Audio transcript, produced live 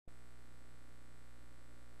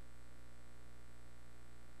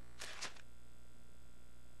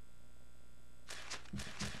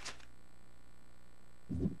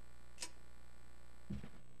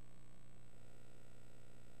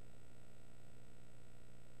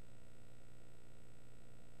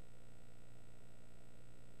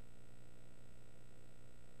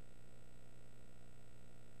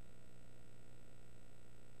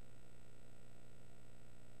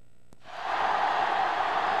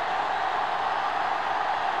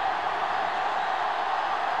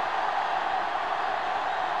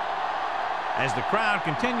As the crowd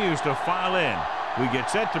continues to file in, we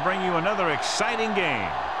get set to bring you another exciting game.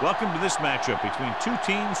 Welcome to this matchup between two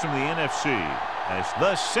teams from the NFC as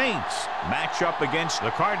the Saints match up against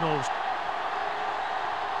the Cardinals.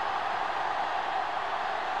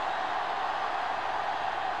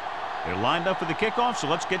 They're lined up for the kickoff, so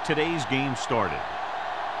let's get today's game started.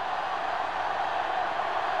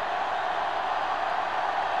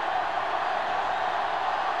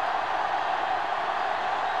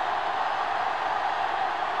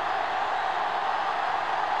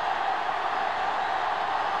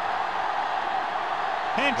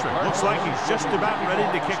 Patrick looks like he's just about ready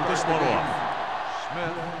to kick this one off.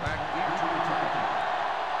 Smith back into return.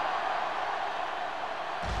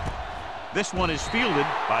 This one is fielded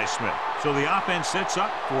by Smith. So the offense sets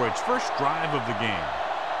up for its first drive of the game.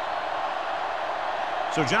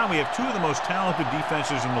 So, John, we have two of the most talented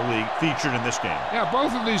defenses in the league featured in this game. Yeah,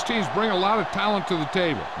 both of these teams bring a lot of talent to the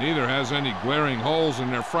table. Neither has any glaring holes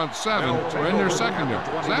in their front seven or in their secondary.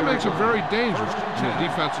 So that makes it very dangerous on the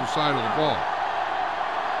defensive side of the ball.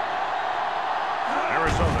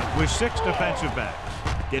 Arizona with 6 defensive backs.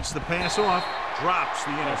 Gets the pass off, drops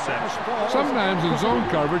the interception. Sometimes in zone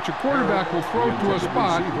coverage, a quarterback will throw to a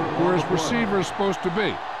spot where his receiver is supposed to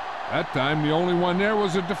be. That time, the only one there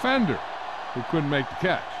was a defender who couldn't make the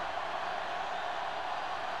catch.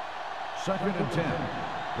 2nd and 10.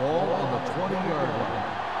 Ball on the 20-yard line.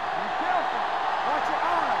 Be careful. Watch your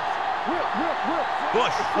eyes. Whip.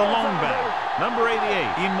 Bush, the lone back. Number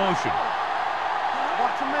 88 in motion.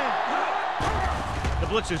 Watch your man. The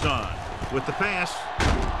blitz is on. With the pass,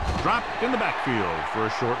 dropped in the backfield for a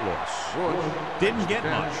short loss. Bush Didn't get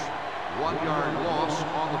much. 1-yard loss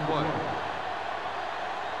on the play.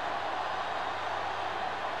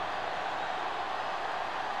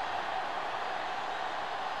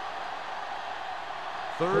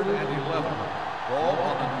 Third and 11. Ball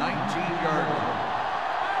on the 19-yard line.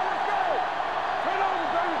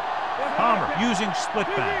 Palmer using split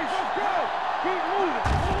backs.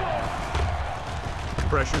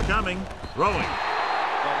 Pressure coming. Throwing.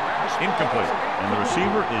 Incomplete. And the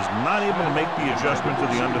receiver is not able to make the adjustment to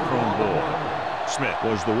the underthrown ball. Smith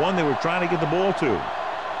was the one they were trying to get the ball to.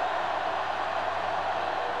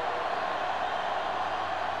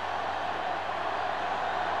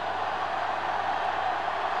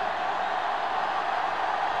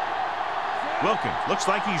 Wilkins looks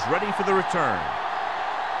like he's ready for the return.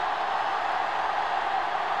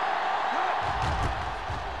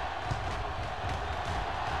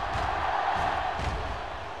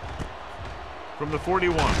 From the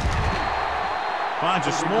 41. Finds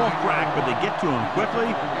a small crack, but they get to him quickly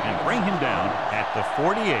and bring him down at the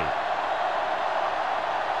 48.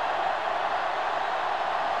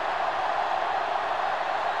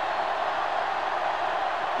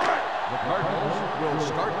 The Cardinals will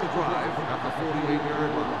start the drive at the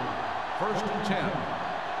 48-yard line. 1st and 10.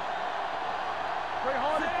 Play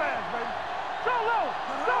hard and fast, baby. Go low.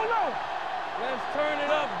 Let's turn it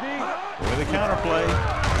up, D. With a counterplay.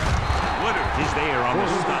 Woodard is there on the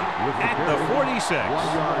stop at the 46.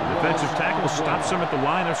 Defensive tackle stops him at the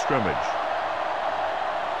line of scrimmage.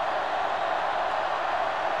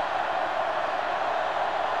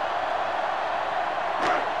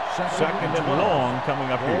 Second and long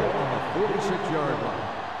coming up here. On the 46-yard line.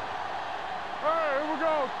 All right, here we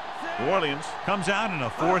go. New Orleans comes out in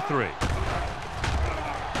a 4-3.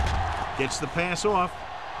 Gets the pass off,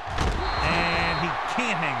 and he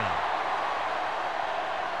can't hang on.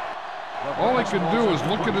 All he can do is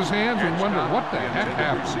look at his hands and wonder what the heck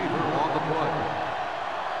happened. Receiver on the play.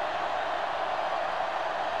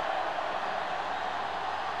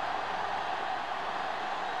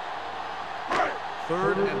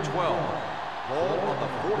 Third and 12. Ball on the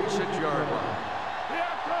 46-yard line. Here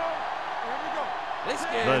we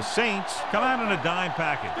go. The Saints come out in a dime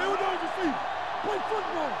package. Stay with your feet. Play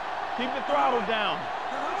football. Keep the throttle down.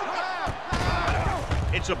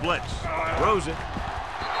 It's a blitz. Throws it.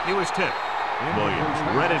 He was tipped. Williams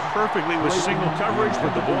read it perfectly with single coverage,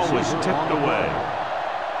 but the ball was tipped away.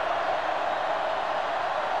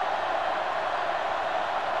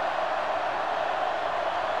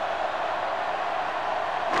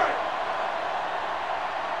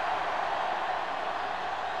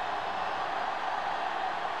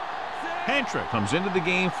 Patrick comes into the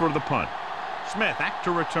game for the punt. Smith back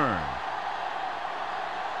to return.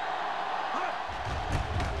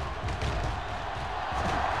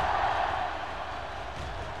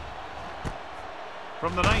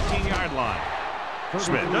 From the 19-yard line.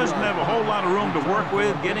 Smith doesn't have a whole lot of room to work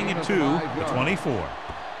with, getting it to the 24.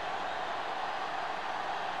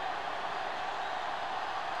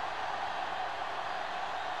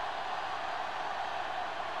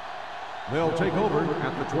 They'll take over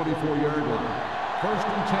at the 24-yard line. First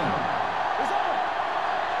and 10.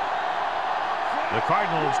 The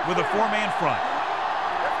Cardinals with a four-man front.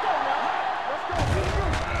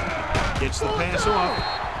 Gets the pass off.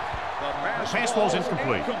 The pass ball's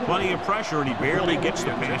incomplete. Plenty of pressure, and he barely gets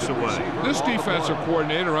the pass away. This defensive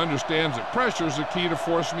coordinator understands that pressure is the key to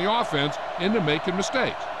forcing the offense into making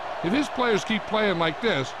mistakes. If his players keep playing like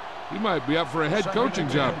this, he might be up for a head coaching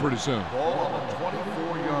job pretty soon. Ball on the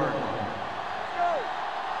 24-yard line.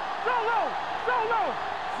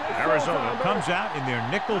 Arizona comes out in their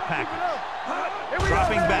nickel package.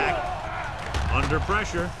 Dropping back. Under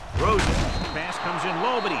pressure. Throws it. Pass comes in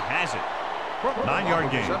low, but he has it.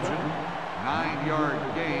 9-yard gain.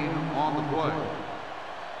 9-yard gain on the play.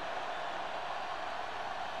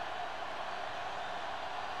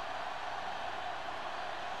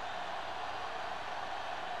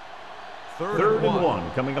 Third and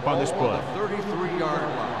one coming up on this play. 33-yard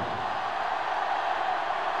line.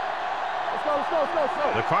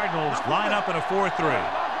 The Cardinals line up in a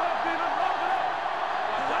 4-3.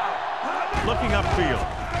 Looking upfield.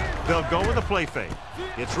 They'll go with a play fake.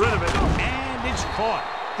 Gets rid of it, and it's caught.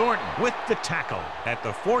 Thornton with the tackle at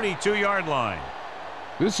the 42-yard line.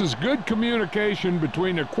 This is good communication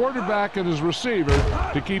between the quarterback and his receiver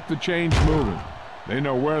to keep the chains moving. They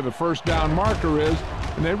know where the first down marker is,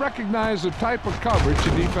 and they recognize the type of coverage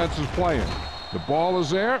the defense is playing. The ball is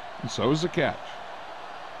there, and so is the catch.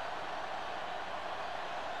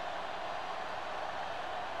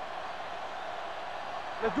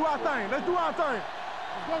 Let's do our thing. Let's do our thing.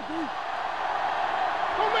 Let's go, D.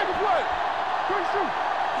 Don't make a play. Quick shoot.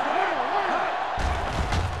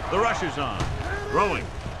 The rush is on. Throwing.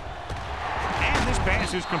 And this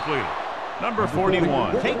pass is completed. Number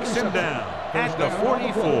 41 takes him down at the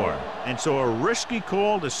 44. And so a risky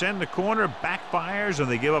call to send the corner backfires, and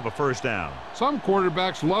they give up a first down. Some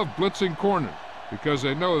quarterbacks love blitzing corners because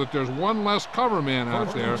they know that there's one less cover man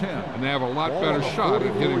out there, and they have a lot better shot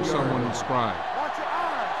at hitting someone in stride. Watch your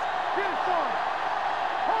eyes. Get it for him.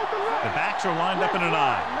 Hold the leg. The backs are lined up in an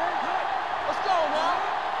eye. Let's go now.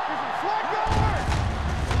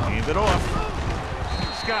 Hand it off.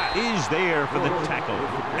 Scott is there for the tackle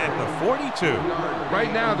at the 42.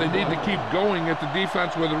 Right now, they need to keep going at the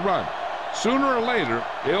defense with a run. Sooner or later,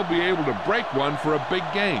 they'll be able to break one for a big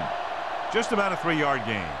gain. Just about a 3-yard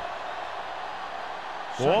gain.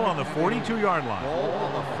 Ball on the 42-yard line. Ball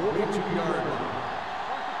on the 42-yard line.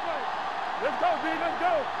 Let's go, D. Let's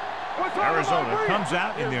go. Arizona comes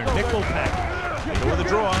out in their nickel package. They go with a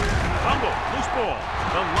draw. Fumble. Loose ball.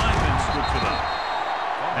 The lineman scoops it up.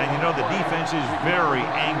 And you know the defense is very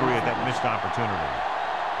angry at that missed opportunity.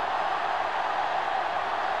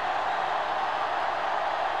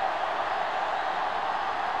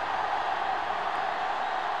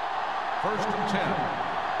 First and 10.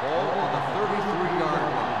 Ball on the 33-yard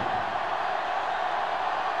line.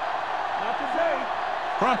 Not today.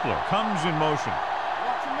 Crumpler comes in motion.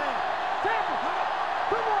 Watch your man. Tackle.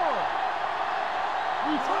 Come on.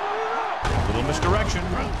 We turn it up. Little misdirection.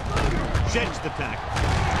 Sheds the tackle.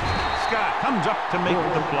 Scott comes up to make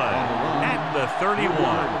the play at the 31.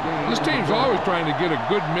 This team's always trying to get a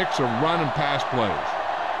good mix of run and pass plays.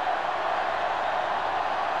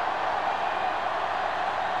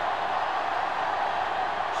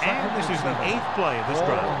 And this is the 8th play of this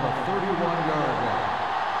drive. On the 31-yard line.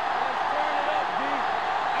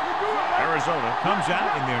 Arizona comes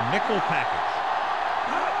out in their nickel package.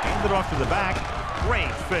 Hand it off to the back.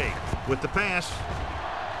 Great fake with the pass.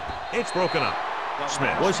 It's broken up.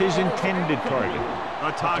 Smith was his intended target.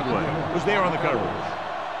 Otagwe was there on the coverage.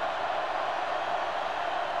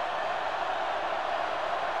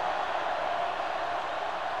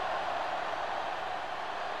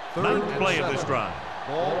 Ninth play of this drive.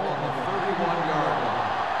 Ball on the 31-yard line.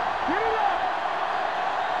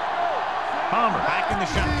 Palmer back in the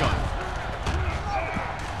shotgun.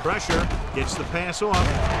 Pressure, gets the pass off,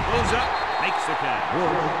 goes up, makes the catch.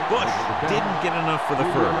 Bush didn't get enough for the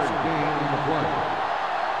first. Gain on the play.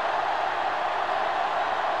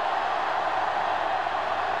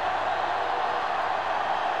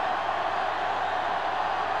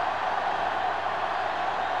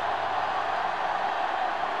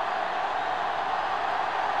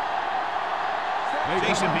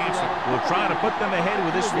 Jason Hansen will try to put them ahead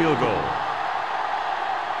with this field goal.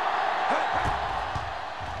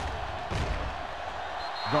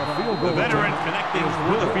 The veteran connecting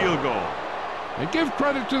with a field goal. And give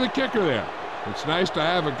credit to the kicker there. It's nice to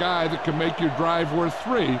have a guy that can make your drive worth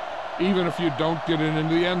 3, even if you don't get it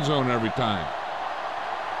into the end zone every time.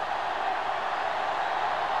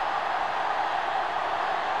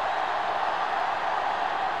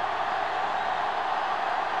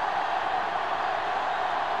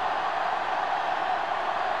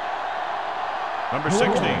 Number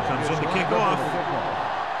 60 comes in to kick off.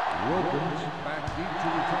 Wilkins back deep to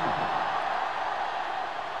return.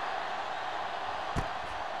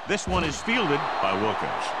 This one is fielded by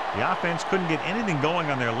Wilkins. The offense couldn't get anything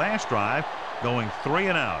going on their last drive, going 3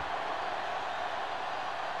 and out.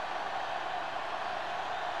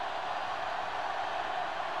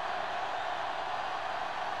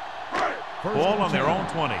 Ball on their own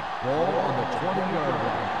 20. Ball on the 20-yard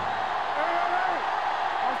line.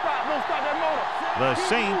 Don't stop that motor. The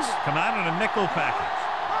Saints come out in a nickel package.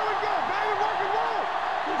 There we go, baby, rock and roll.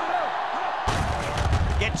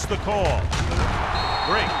 Gets the call.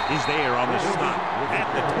 Brink is there on the stop at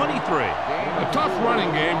the 23. A tough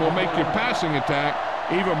running game will make your passing attack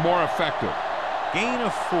even more effective. Gain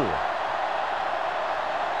of 4.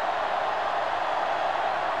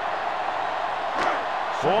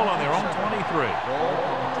 Ball on their own 23. Ball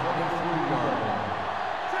on the 23-yard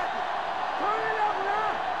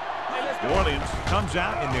line. New Orleans comes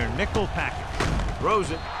out in their nickel package.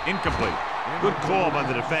 Throws it. Incomplete. Good call by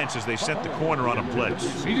the defense as they sent the corner on a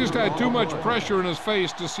blitz. He just had too much pressure in his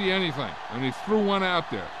face to see anything, and he threw one out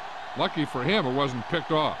there. Lucky for him, it wasn't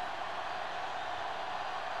picked off.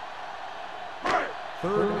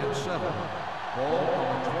 3rd and 7. Ball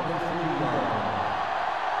on the 23-yard line.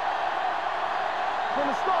 From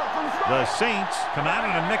the start. The Saints come out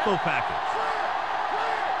in a nickel package.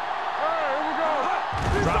 Here we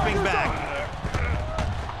go. Dropping back.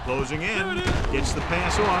 Closing in. Gets the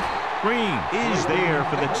pass off. Green is there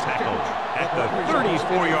for the tackle at the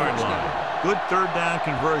 34-yard line. Good 3rd down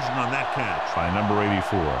conversion on that catch by number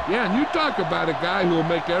 84. Yeah, and you talk about a guy who will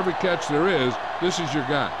make every catch there is. This is your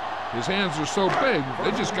guy. His hands are so big, they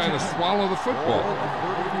just kind of swallow the football. Ball on the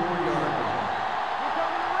 34-yard line.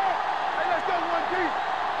 Hey, let's go one deep.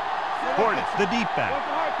 Portis, the deep back. What's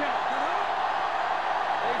the hard count?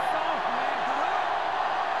 Hey, soft, man.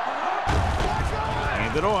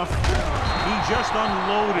 Hand it off. He just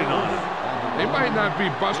unloaded on it. They might not be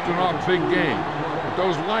busting off big game, but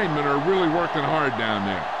those linemen are really working hard down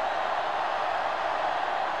there.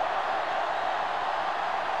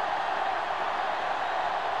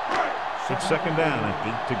 It's 2nd down and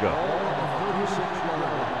 8 to go. Ball on the 36-yard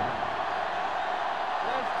line.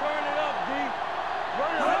 Let's turn it up, D.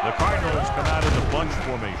 The Cardinals come out in the bunch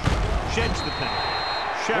formation. Sheds the tackle.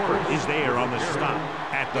 Shepard is there on the stop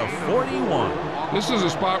at the 41. This is a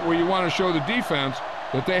spot where you want to show the defense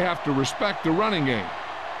that they have to respect the running game.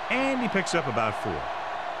 And he picks up about 4.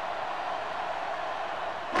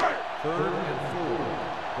 3rd and 4.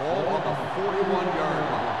 Ball on the 41-yard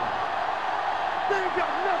line. They ain't got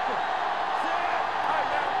nothing.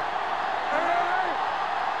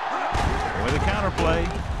 With a counterplay.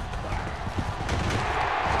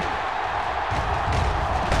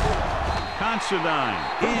 Considine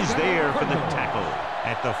is there for the tackle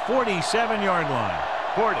at the 47-yard line.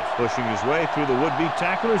 Portis pushing his way through the would-be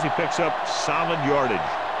tacklers. He picks up solid yardage.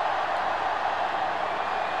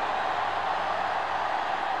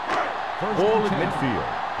 Ball at midfield.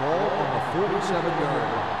 Ball on the 47-yard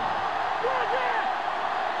line.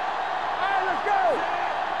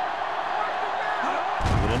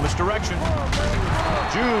 Little misdirection.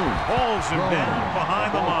 June hauls him down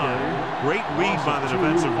behind the line. Great read by the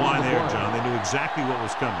defensive line there, John. They knew exactly what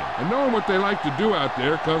was coming. And knowing what they like to do out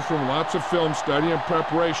there comes from lots of film study and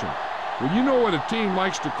preparation. When you know what a team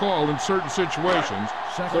likes to call in certain situations,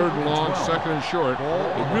 3rd and long, 2nd and short,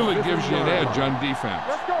 it really gives you an edge on defense.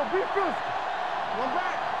 Let's go, be physical. One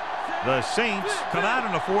back. The Saints come out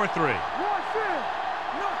in a 4-3. One sin.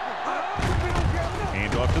 Nothing.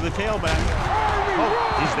 Hand off to the tailback. Hope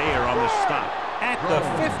is there on the stop at the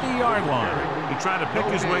 50-yard line. He tried to pick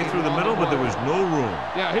his way through the middle, but there was no room.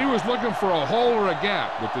 Yeah, he was looking for a hole or a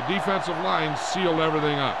gap, but the defensive line sealed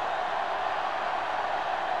everything up.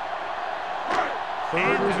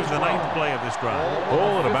 And this is the 9th play of this drive.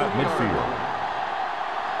 Ball at about midfield.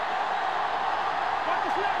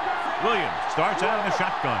 Williams starts out in the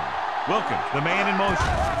shotgun. Wilkins, the man in motion.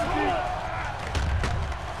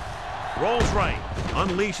 Rolls right.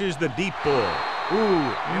 Unleashes the deep ball.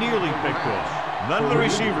 Ooh, nearly picked off. None of the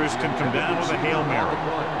receivers can come down with a Hail Mary.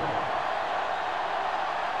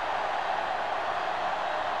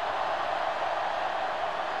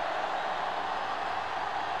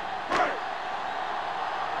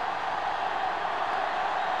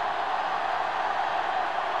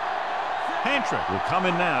 Pantrick will come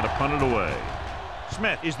in now to punt it away.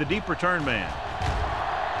 Smith is the deep return man.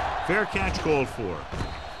 Fair catch called for.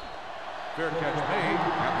 Fair catch made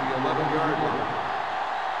at the 11-yard line.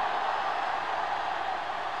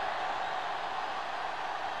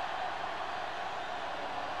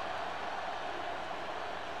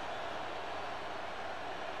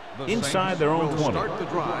 inside their own 20. Start the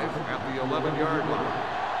drive at the 11-yard line.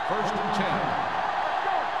 First and 10.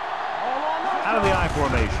 Out of the I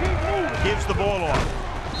formation. Gives the ball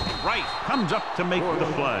off. Right. Comes up to make the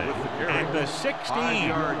play. At the 16.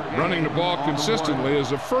 Running the ball consistently is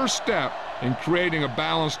the first step in creating a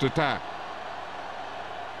balanced attack.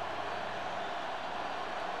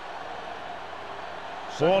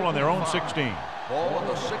 Ball on their own 16. Ball on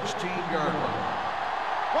the 16-yard line.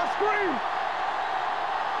 What screen?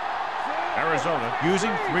 Arizona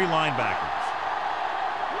using 3 linebackers.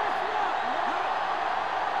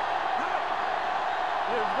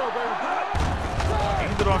 Let's go, baby.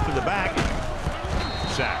 Handed off to the back.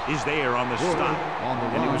 Sack is there on the stop.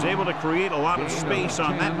 And he was able to create a lot of space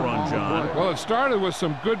on that run, John. Well, it started with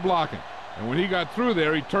some good blocking. And when he got through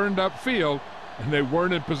there, he turned upfield, and they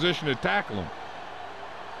weren't in position to tackle him.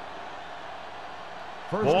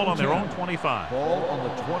 Ball on their own 25. Ball on the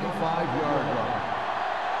 25-yard line.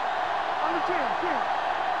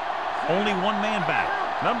 Only one man back.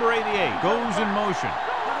 Number 88 goes in motion.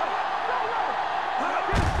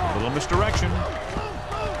 A little misdirection.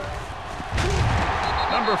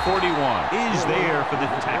 Number 41 is there for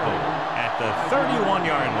the tackle at the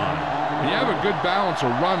 31-yard line. When you have a good balance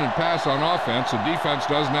of run and pass on offense, the defense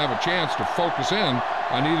doesn't have a chance to focus in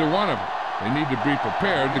on either one of them. They need to be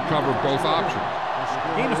prepared to cover both options.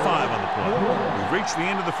 Gain of 5 on the play. We've reached the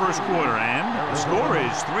end of the first quarter, and the score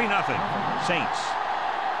is 3-0. Saints.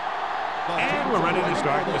 And we're ready to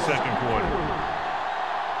start the second quarter.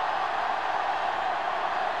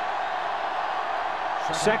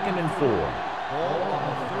 Second and 4. Ball on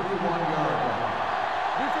the 31-yard line.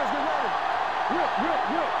 Defense, get ready. Whip.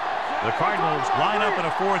 The Cardinals line up in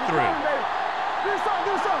a 4-3. Do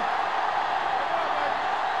something.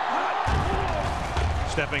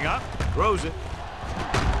 Stepping up, throws it.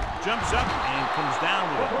 Jumps up and comes down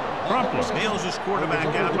with it. Crumples nails his quarterback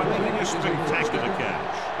out by making a spectacular catch.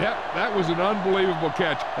 Yep, that was an unbelievable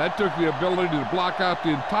catch. That took the ability to block out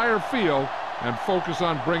the entire field and focus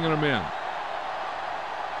on bringing them in.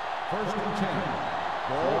 First and 10.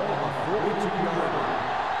 Ball on the 42-yard line.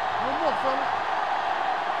 No more, fella.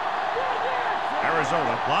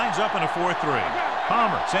 Arizona lines up in a 4-3.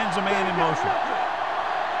 Palmer sends a man in motion.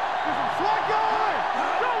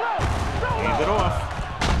 Hands it off.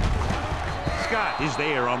 Scott is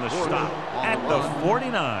there on the stop at the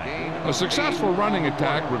 49. A successful running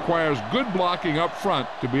attack requires good blocking up front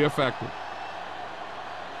to be effective.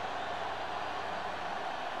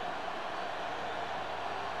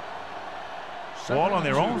 Ball on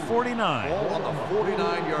their own 49. Ball on the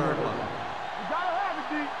 49-yard line. You gotta have it,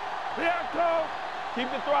 D. Here, Cole. Keep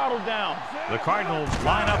the throttle down. The Cardinals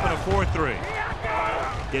line up in a 4-3.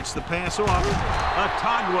 Gets the pass off.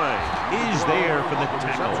 Atagwe is there for the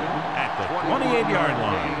tackle at the 28-yard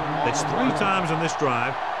line. That's 3 times on this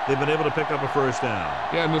drive they've been able to pick up a first down.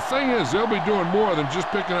 Yeah, and the thing is, they'll be doing more than just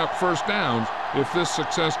picking up first downs if this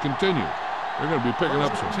success continues. They're going to be picking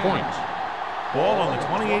up some points. Ball on the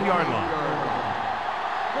 28-yard line.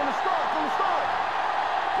 From the start.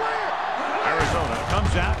 Play it. Arizona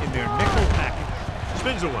comes out in their nickel package.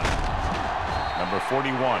 Spins away. Number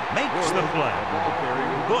 41 makes the play.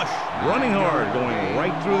 Bush running hard, going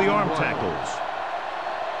right through the arm tackles.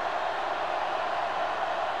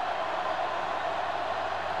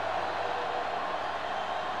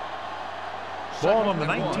 Ball on the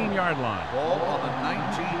 19-yard line. Ball on the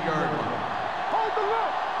 19-yard line. Hold the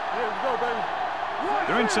look. Here we go, baby.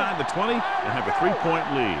 They're inside the 20 and have a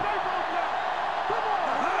 3-point lead.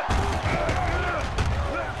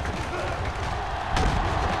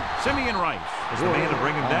 Simeon Rice is the man to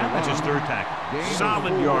bring him down. That's his 3rd tackle.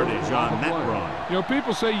 Solid yardage on that run. You know,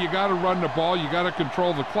 people say you got to run the ball, you got to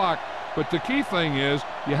control the clock, but the key thing is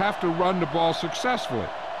you have to run the ball successfully.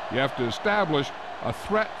 You have to establish a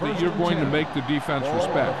threat that you're going to make the defense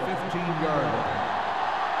respect. 15-yard line.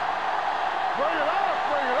 Bring it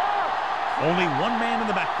up. Only one man in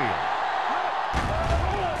the backfield.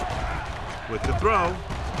 With the throw,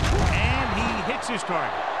 and he hits his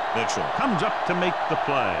target. Mitchell comes up to make the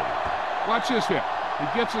play. Watch this hit. He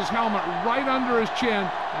gets his helmet right under his chin,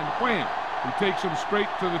 and wham, he takes him straight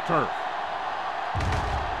to the turf.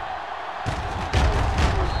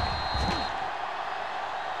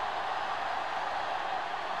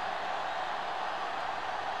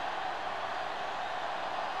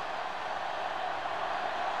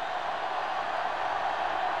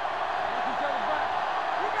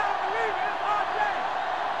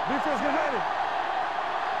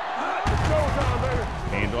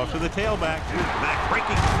 Off to the tailback. Back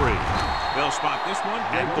breaking free. They'll spot this one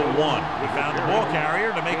at the 1. He found the ball carrier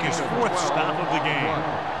to make his 4th stop of the game.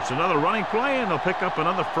 It's another running play, and they'll pick up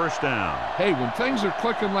another first down. Hey, when things are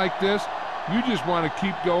clicking like this, you just want to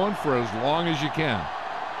keep going for as long as you can.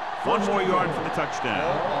 1 more yard for the touchdown.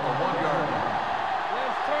 On the 1 yard line.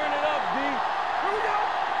 Let's turn it up, D. Here we go.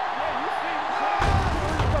 Yeah, you see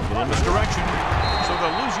A little misdirection. So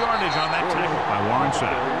they'll lose yardage on that tackle by Warren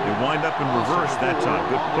Sapp. They wind up in reverse that time.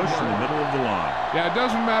 Good push in the middle of the line. Yeah, it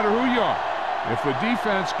doesn't matter who you are. If the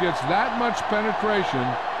defense gets that much penetration,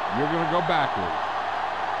 you're going to go backwards.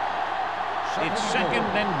 It's 2nd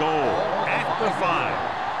and goal at the 5.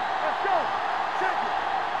 Let's go. Check it.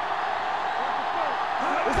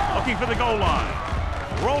 Looking for the goal line.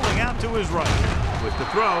 Rolling out to his right. With the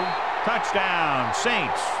throw. Touchdown,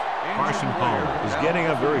 Saints. Carson Palmer is getting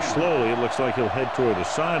up very slowly. It looks like he'll head toward the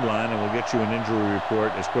sideline, and we'll get you an injury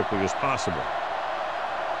report as quickly as possible.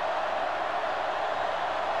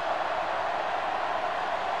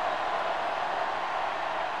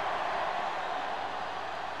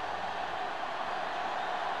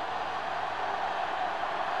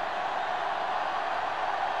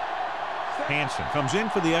 Hansen comes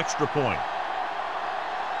in for the extra point.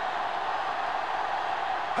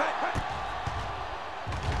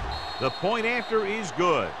 The point after is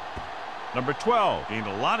good. Number 12 gained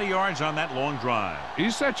a lot of yards on that long drive.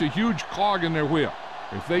 He's such a huge cog in their wheel.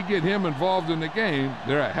 If they get him involved in the game,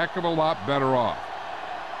 they're a heck of a lot better off.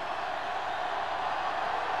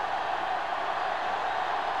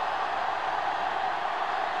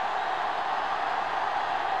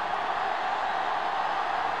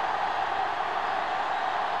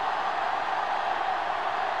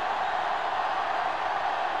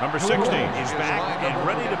 Number 16 is back and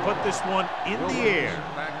ready to put this one in the air.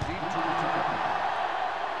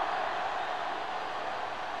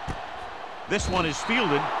 This one is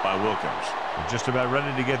fielded by Wilkins. They're just about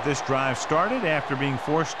ready to get this drive started after being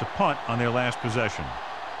forced to punt on their last possession.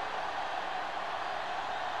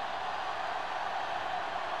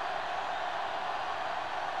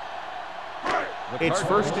 It's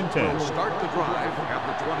 1st and 10. Start the drive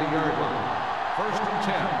at the 20-yard line. 1st and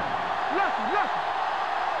 10.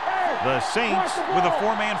 The Saints with a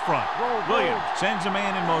 4-man front. Williams sends a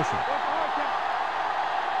man in motion.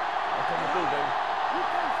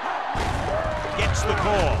 Gets the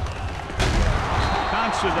call.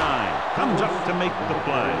 Considine comes up to make the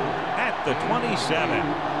play at the 27.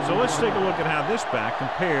 So let's take a look at how this back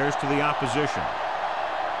compares to the opposition.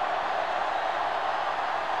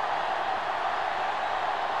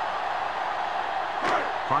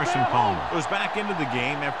 Carson Palmer goes back into the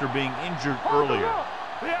game after being injured earlier.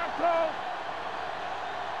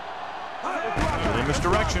 A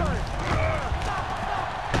misdirection.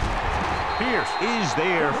 Pierce is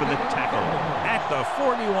there for the tackle at the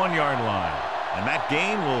 41-yard line. And that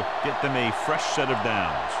gain will get them a fresh set of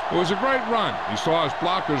downs. It was a great run. He saw his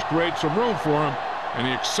blockers create some room for him, and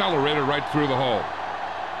he accelerated right through the hole.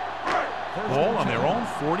 Ball on their own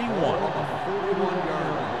 41.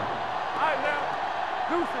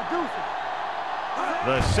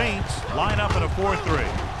 The Saints line up in a 4-3.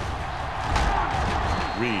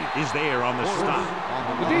 Reed is there on the stop.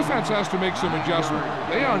 The defense has to make some adjustment.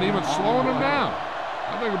 They aren't even slowing them down.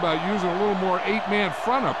 I think about using a little more 8-man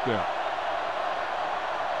front up there.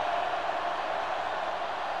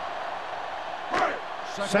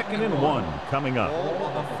 Second and 1 coming up. Ball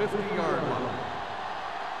on the 50-yard line.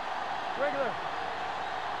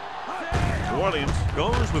 New Orleans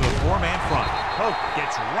goes with a 4-man front. Pope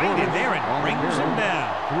gets right in there and brings him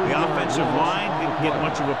down. The offensive line didn't get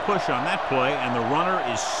much of a push on that play, and the runner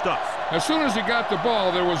is stuffed. As soon as he got the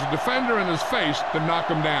ball, there was a defender in his face to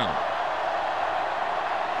knock him down.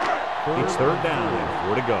 It's 3rd down and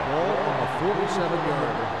 4 to go. Ball on the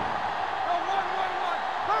 47-yard line.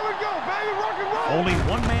 Only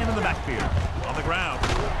 1 man in the backfield. On the ground.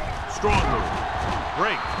 Strong move.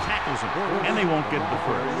 Break. Tackles him. And they won't get the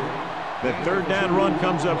first. That 3rd down run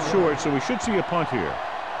comes up short, so we should see a punt here.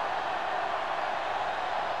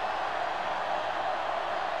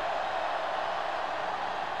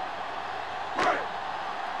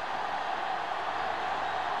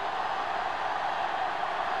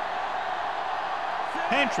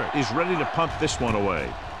 Pantrick is ready to punt this one away.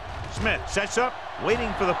 Smith sets up,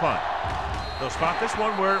 waiting for the punt. They'll spot this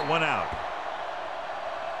one where it went out.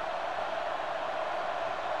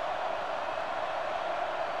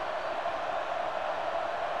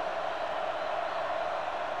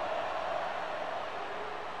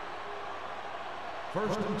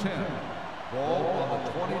 First and 10. Ball on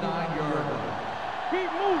the 29-yard line.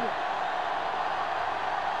 Keep moving.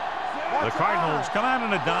 The Cardinals come out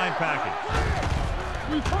in a dime package.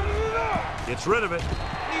 Gets rid of it.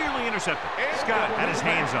 Nearly intercepted. Scott had his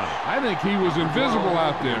hands on it. I think he was invisible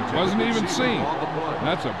out there. Wasn't even seen.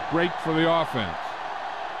 That's a break for the offense.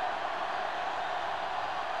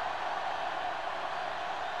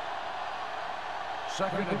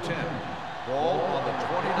 Second and 10. Ball on the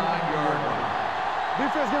 29-yard line.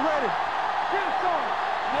 Defense, get ready. Get it started.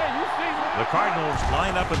 Yeah, you see me. The Cardinals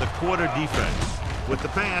line up in the quarter defense. With the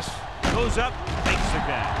pass, goes up, makes the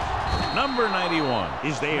catch. Number 91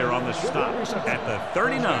 is there on the stop at the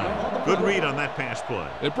 39. Good read on that pass play.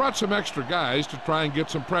 They brought some extra guys to try and get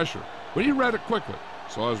some pressure, but he read it quickly.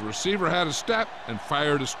 So his receiver had a step and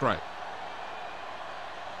fired a strike.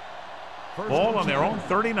 Ball on their own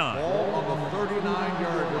 39. Ball on the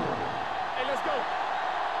 39-yard line. Hey, let's go.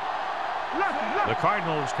 The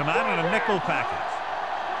Cardinals come out in a nickel package.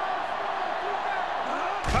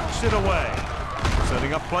 Tucks it away.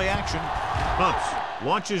 Setting up play action. Pumps.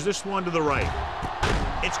 Launches this one to the right.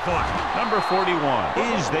 It's caught. Number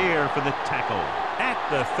 41 is there for the tackle at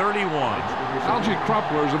the 31. Algie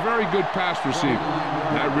Crumpler is a very good pass receiver.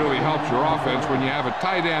 That really helps your offense when you have a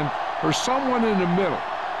tight end or someone in the middle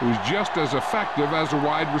who's just as effective as a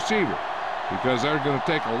wide receiver, because they're going to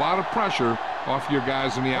take a lot of pressure off your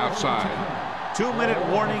guys on the outside. 2-minute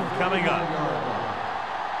warning coming up.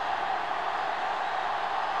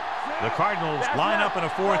 The Cardinals line up in a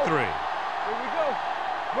 4-3. Here we go.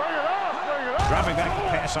 Bring it up, bring it up. Dropping back to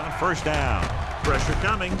pass on first down. Pressure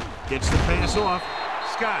coming. Gets the pass off.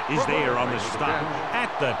 Scott is there on the stop at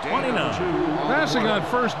the 29. Passing on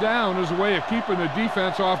first down is a way of keeping the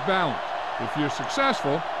defense off balance. If you're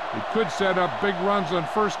successful, it could set up big runs on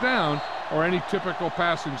first down or any typical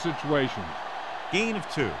passing situations. Gain of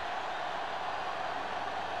 2.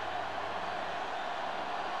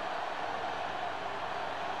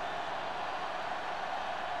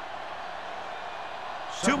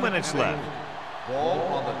 Two minutes left. Ball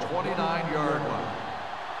on the 29-yard line.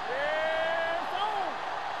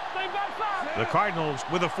 The Cardinals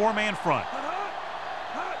with a 4-man front.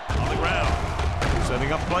 On the ground.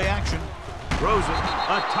 Setting up play action. Throws it.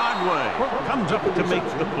 Otagwe comes up to make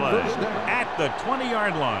the play. At the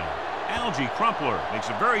 20-yard line. Algie Crumpler makes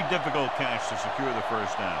a very difficult catch to secure the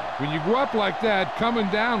first down. When you go up like that, coming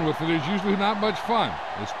down with it is usually not much fun,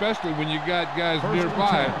 especially when you got guys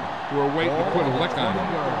nearby who are waiting to put a lick on you.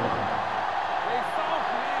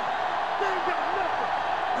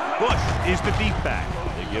 Bush is the deep back.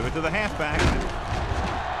 They give it to the halfback.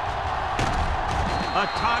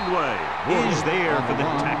 Otagwe is there for the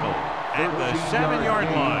tackle at the 7-yard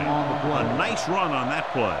line. A nice run on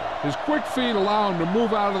that play. His quick feet allow him to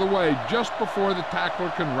move out of the way just before the tackler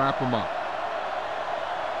can wrap him up.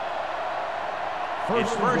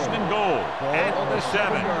 It's first and goal at the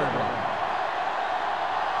 7.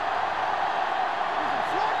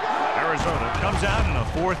 Arizona comes out in a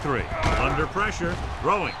 4-3. Under pressure,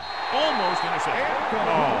 throwing. Almost intercepted.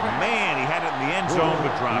 Oh, man, he had it in the end zone,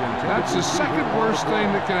 but dropped it. That's the second worst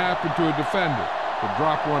thing that can happen to a defender, to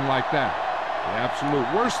drop one like that. The absolute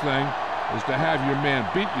worst thing is to have your man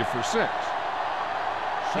beat you for 6.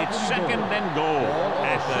 It's second and goal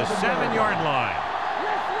at the 7-yard line.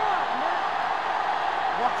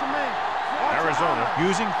 Arizona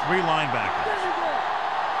using 3 linebackers.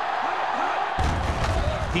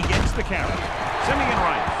 He gets the carry. Simeon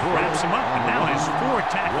Wright wraps him up and now has 4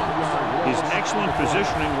 tackles. His excellent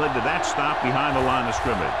positioning led to that stop behind the line of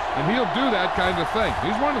scrimmage. And he'll do that kind of thing.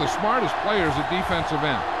 He's one of the smartest players at defensive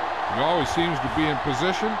end. He always seems to be in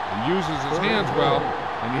position, he uses his hands well,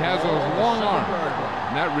 and he has those long arms,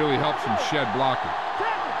 and that really helps him shed blocking.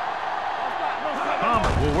 Palmer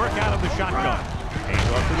will work out of the shotgun. Hands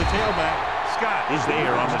off to the tailback. Scott is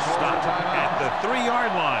there on the stop at the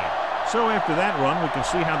 3-yard line. So after that run, we can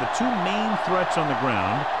see how the 2 main threats on the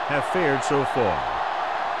ground have fared so far.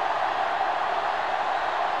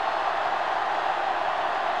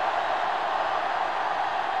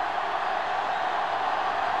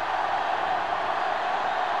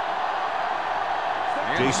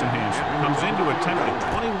 Jason Hansen comes in to attempt a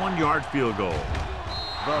 21-yard field goal.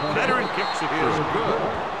 The veteran kicks it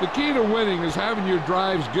through. The key to winning is having your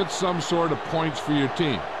drives get some sort of points for your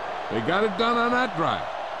team. They got it done on that drive.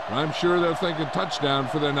 I'm sure they're thinking touchdown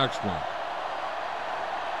for their next one.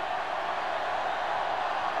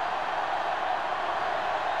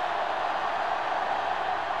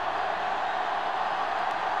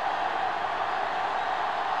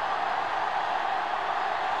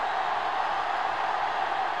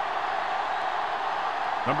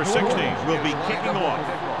 Number 16 will be kicking off.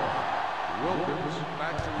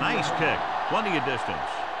 Nice kick. Plenty of distance.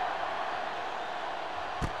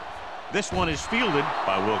 This one is fielded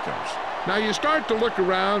by Wilkins. Now you start to look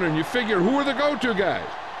around and you figure, who are the go-to guys?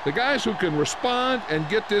 The guys who can respond and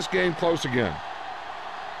get this game close again.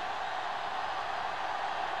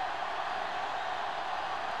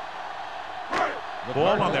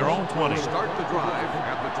 Ball on their own 20. Start the drive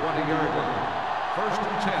at the 20-yard line. First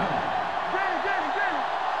and 10.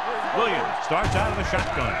 Williams starts out of the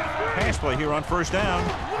shotgun. Pass play here on first down.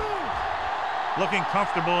 Looking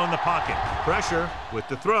comfortable in the pocket. Pressure with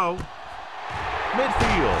the throw.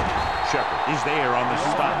 Midfield. Shepard is there on the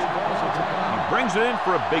stop. He brings it in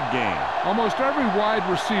for a big gain. Almost every wide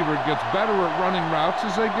receiver gets better at running routes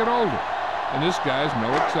as they get older, and this guy's no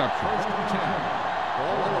exception. First and 10.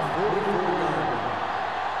 Ball on the 44-yard line.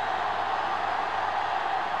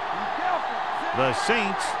 The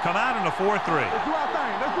Saints come out in a 4-3. Let's do our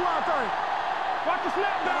thing. Let's do our thing. Watch the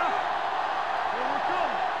snap down. Here we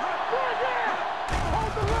come. Do it again.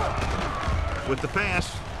 Hold the look. With the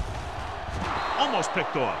pass. Almost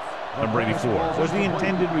picked off. Number 84 was the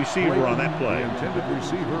intended receiver on that play. The intended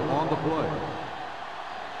receiver on the play.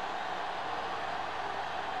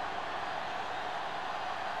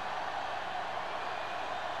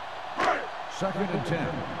 Second and 10.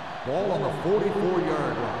 Ball on the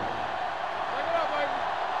 44-yard line.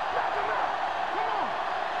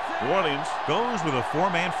 New Orleans goes with a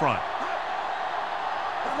four-man front.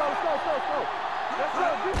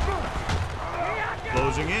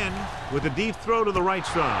 Closing in with a deep throw to the right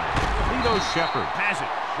side. Lito Shepard has it.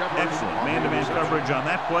 Excellent man-to-man coverage on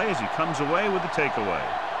that play as he comes away with the takeaway.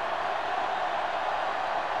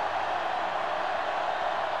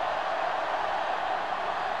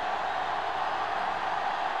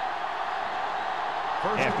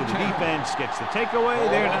 After the defense gets the takeaway,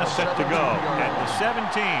 they're now set to go at the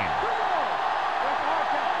 17.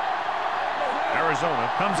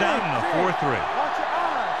 Arizona comes out in a 4-3.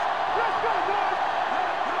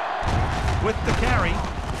 With the carry,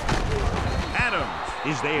 Adams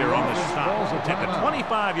is there on the stop at the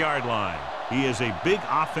 25-yard line. He is a big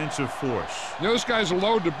offensive force. This guy's a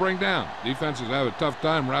load to bring down. Defenses have a tough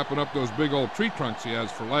time wrapping up those big old tree trunks he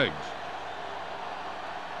has for legs.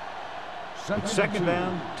 It's second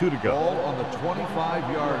down, 2 to go. Ball on the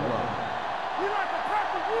 25-yard line.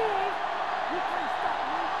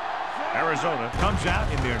 Arizona comes out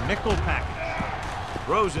in their nickel package.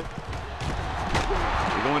 Throws it.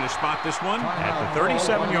 They're going to spot this one at the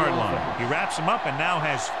 37-yard line. He wraps him up and now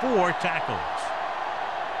has 4 tackles.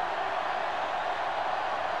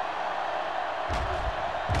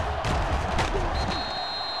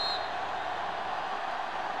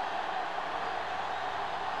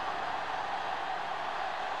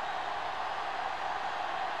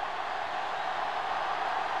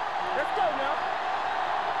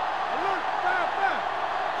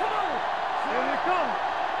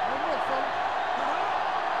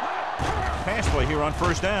 Pass play here on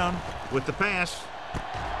first down with the pass.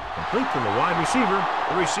 Complete to the wide receiver.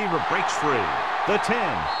 The receiver breaks free. The 10.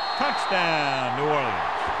 Touchdown, New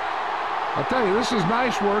Orleans. I'll tell you, this is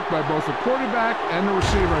nice work by both the quarterback and the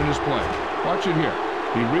receiver in his play. Watch it here.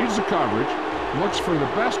 He reads the coverage, looks for the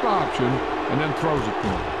best option, and then throws it to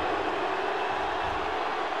him.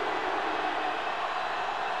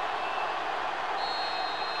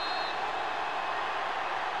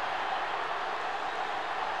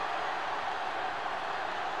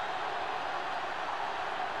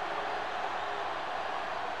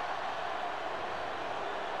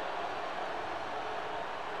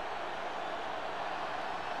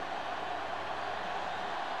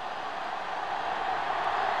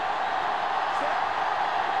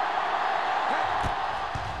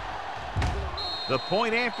 The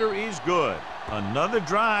point after is good. Another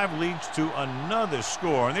drive leads to another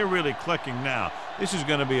score, and they're really clicking now. This is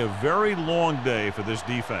going to be a very long day for this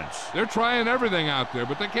defense. They're trying everything out there,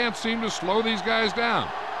 but they can't seem to slow these guys down.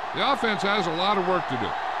 The offense has a lot of work to do.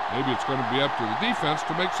 Maybe it's going to be up to the defense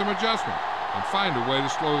to make some adjustment and find a way to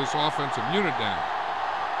slow this offensive unit down.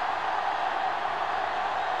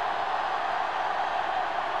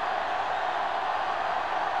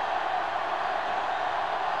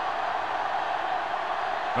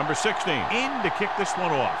 Number 16 in to kick this one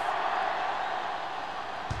off.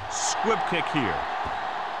 Squib kick here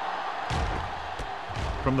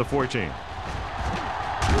from the 14.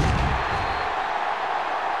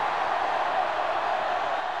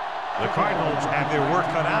 The Cardinals have their work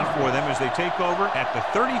cut out for them as they take over at the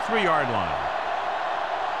 33-yard line.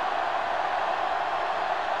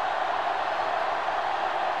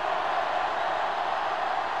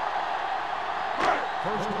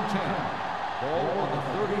 First and 10. Ball on the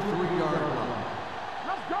 33-yard line.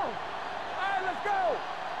 Let's go. All right, let's go.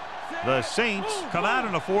 The Saints come out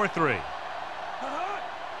in a 4-3.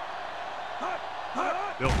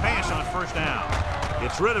 They'll pass on first. first down.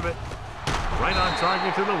 Gets rid of it. Right on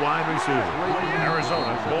target to the wide receiver.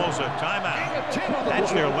 Arizona calls a timeout.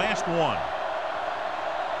 That's their last one.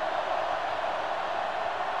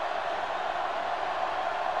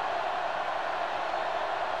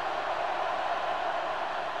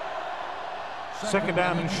 Second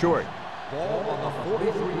down and short. Ball on the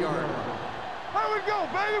 43-yard line. Here we go,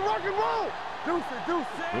 baby. Rock and roll. Deuce it, deuce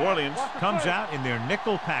it. New Orleans comes out in their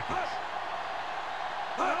nickel package.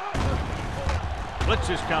 Blitz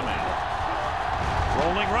is coming.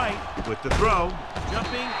 Rolling right with the throw.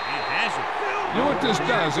 Jumping and has it. You know what this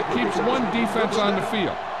does? It keeps one defense on the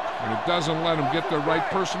field, and it doesn't let them get the right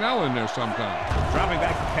personnel in there sometimes. Dropping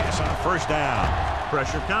back the pass on first down.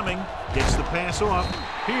 Pressure coming. Gets the pass off.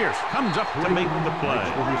 Pierce comes up to make the play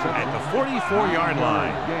at the 44-yard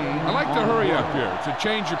line. I like to hurry up here. It's a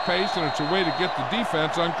change of pace, and it's a way to get the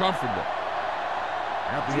defense uncomfortable.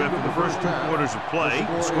 After the first 2 quarters of play,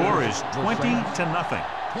 the score is 20-0.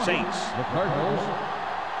 Saints. The Cardinals,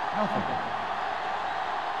 nothing.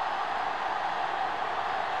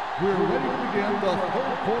 We're ready to begin the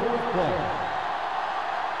third quarter of play.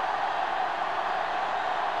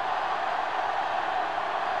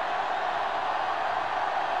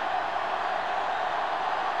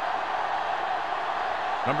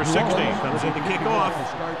 Number 16 comes in to kick off. To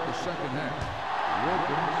start the second half.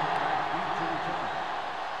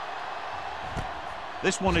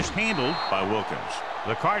 This one is handled by Wilkins.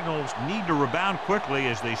 The Cardinals need to rebound quickly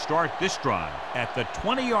as they start this drive at the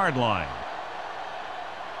 20-yard line.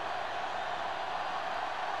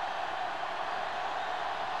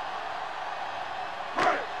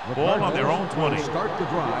 Ball on their own 20. Start the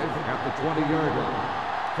drive at the 20-yard line.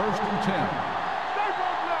 First and 10.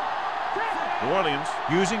 New Orleans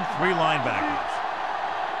using 3 linebackers.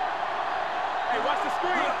 Hey, watch the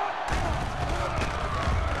screen.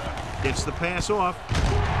 Gets the pass off.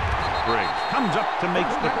 Briggs comes up to make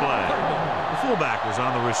the play. The fullback was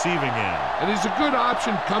on the receiving end. And he's a good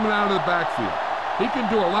option coming out of the backfield. He can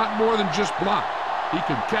do a lot more than just block. He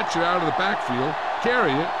can catch it out of the backfield, carry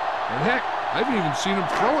it, and heck, I've even seen him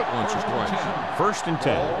throw it once or twice. First and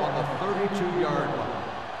 10. Ball on the 32-yard line.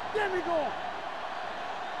 There we go.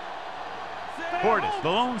 Portis, the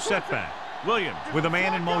lone setback. Williams with a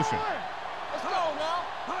man in motion. Let's go now.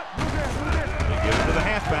 They give it to the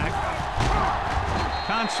halfback.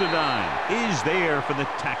 Considine is there for the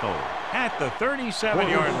tackle at the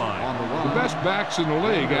 37-yard line. The best backs in the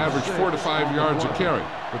league average 4 to 5 yards a carry,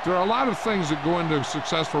 but there are a lot of things that go into a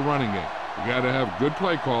successful running game. You got to have good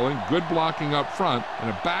play calling, good blocking up front, and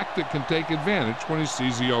a back that can take advantage when he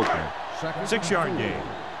sees the opening. 6-yard gain.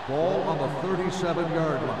 Ball on the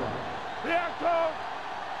 37-yard line.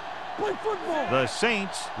 Play football. The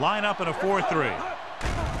Saints line up in a 4-3.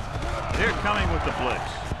 They're coming with the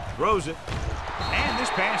blitz. Throws it. And this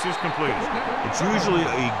pass is completed. It's usually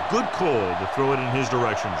a good call to throw it in his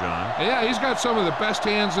direction, John. Yeah, he's got some of the best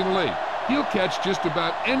hands in the league. He'll catch just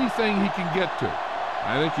about anything he can get to.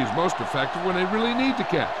 I think he's most effective when they really need to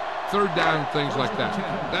catch. Third down, things like that.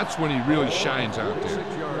 That's when he really shines out there.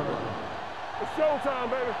 It's showtime,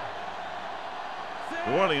 baby.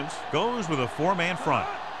 New Orleans goes with a 4-man front.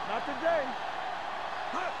 Not today.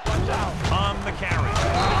 On the carry.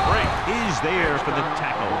 Break is there for the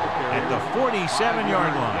tackle at the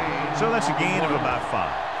 47-yard line. So that's a gain of about 5.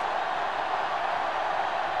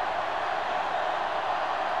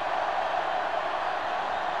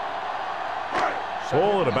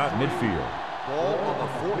 Ball at about midfield. Ball on the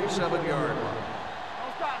 47-yard line.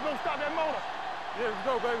 Don't stop that motor. Yeah, let's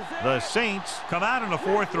go, baby. The Saints come out in a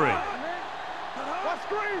 4-3. What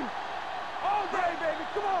screen? All day, baby.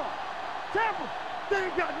 Come on. Tampa, they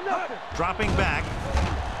ain't got nothing. Dropping back.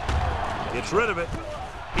 Gets rid of it.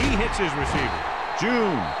 He hits his receiver.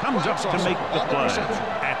 June comes up to make the play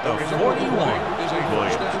at the 41.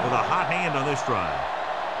 Williams with a hot hand on this drive.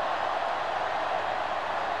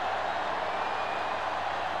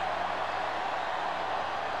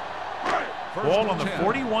 Ball on the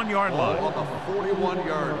 41-yard line. Ball on the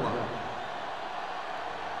 41-yard line.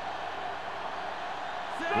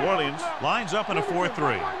 New Orleans lines up in a 4-3.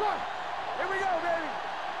 Here we go, baby.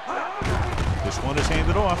 This one is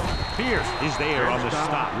handed off. Pierce is there on the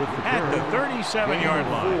stop at the 37-yard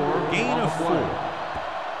line. Gain of 4.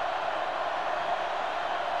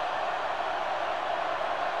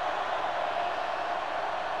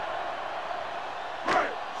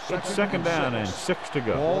 It's second down and 6 to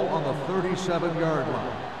go. Ball on the 37-yard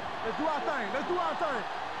line. Let's do our thing. Let's do our thing.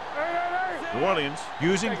 Hey. New Orleans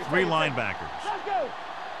using 3 linebackers. Let's go.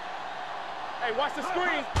 Hey, watch the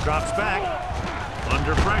screen. Drops back.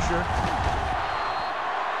 Under pressure.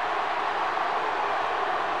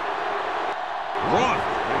 Run.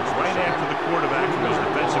 Right after quarterback from his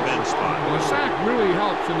defensive end spot. Well, a sack really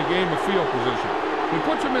helps in the game of field position. It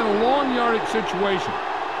puts him in a long yardage situation,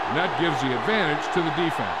 and that gives the advantage to the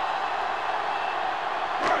defense.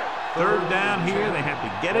 Third down here. They have to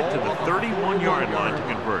get it to the 31-yard line to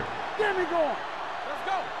convert. Get me going. Let's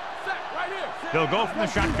go. Set right here. They'll go from the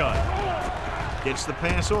shotgun. Gets the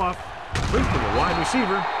pass off. Quick to the wide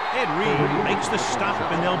receiver. Ed Reed makes the stop,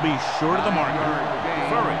 and they'll be short of the mark.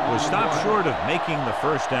 Furry was stopped short of making the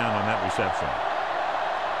first down on that reception.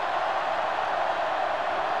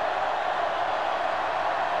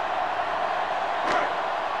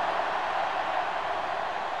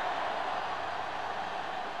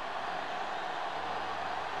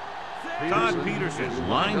 Todd Peterson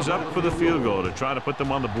lines up for the field goal to try to put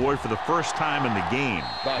them on the board for the first time in the game.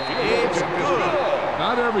 It's good.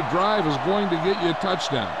 Not every drive is going to get you a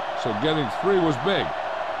touchdown, so getting 3 was big.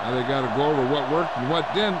 Now they got to go over what worked and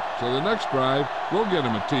what didn't, so the next drive will get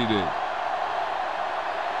them a TD.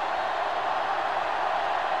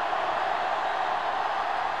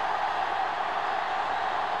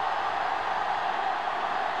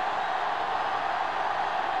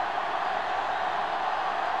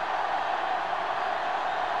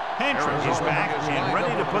 Is back and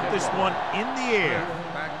ready to put this one in the air.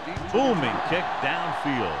 Booming kick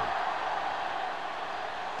downfield.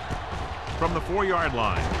 From the 4-yard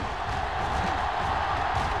line.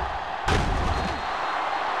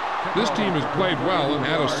 This team has played well and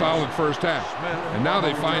had a solid first half, and now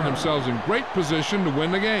they find themselves in great position to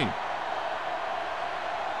win the game.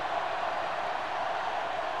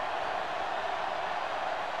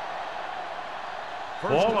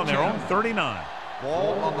 Ball on their own 39.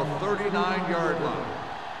 Ball on the 39-yard line.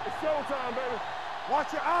 It's showtime, baby.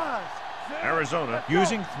 Watch your eyes. Arizona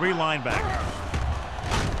using 3 linebackers.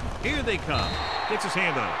 Here they come. Gets his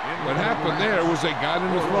hand on it. What happened there was they got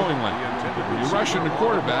in the throwing lane. When you rush in the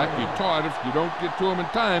quarterback, you're taught if you don't get to him in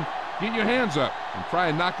time, get your hands up and try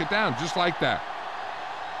and knock it down just like that.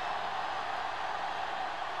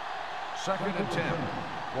 2nd and 10.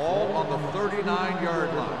 Ball on the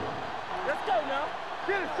 39-yard line. Let's go now.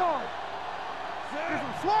 Get it started. Get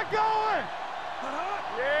some slack going.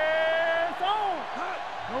 Yeah, it's on.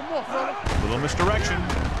 No more, fella. Little misdirection.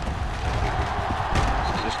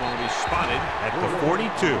 This one will be spotted at the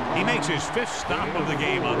 42. He makes his 5th stop of the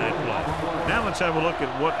game on that play. Now let's have a look at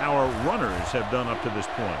what our runners have done up to this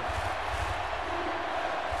point.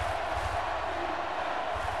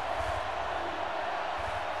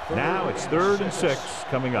 Now it's 3rd and 6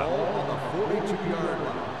 coming up. Ball on the 42-yard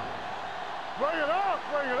line. Bring it up,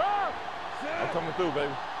 bring it up. I'm coming through,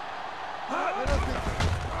 baby.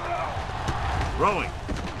 Throwing.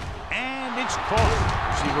 And it's caught.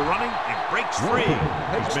 Receiver running. It breaks free.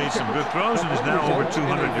 He's made some good throws and is now over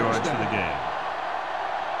 200 yards for the game.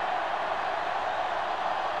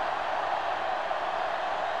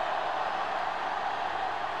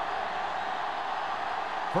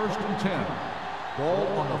 First and 10. Ball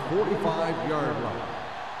on the 45-yard line.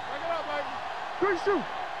 Bring it up, baby. Good shoot.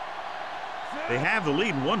 They have the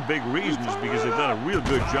lead, and one big reason is because they've done a real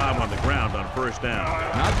good job on the ground on first down.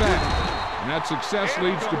 Not bad. And that success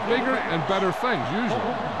leads to bigger and better things,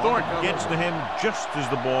 usually. Thornton gets to him just as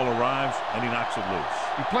the ball arrives, and he knocks it loose.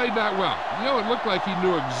 He played that well. You know, it looked like he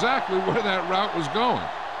knew exactly where that route was going.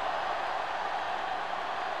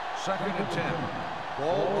 2nd and 10.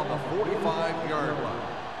 Ball on the 45-yard line.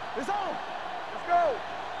 It's on. Let's go.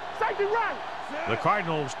 Safety right. The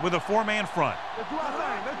Cardinals with a 4-man front. Let's do our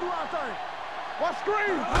thing. Let's do our thing. Watch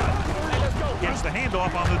screen. Hey, let's go. Gets the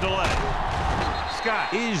handoff on the delay.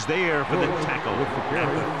 Scott is there for the tackle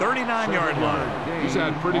at the 39-yard line. He's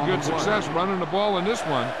had pretty good success running the ball in this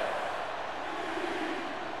one.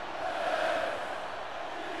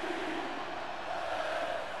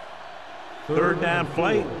 Third down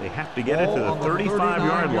play. They have to get it to the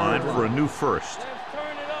 35-yard line for a new first. Let's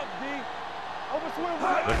turn it up, D. Over swim.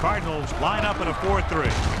 The Cardinals line up in a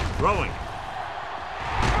 4-3. Throwing.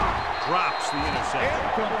 Drops the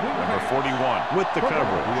interception. Number 41 with the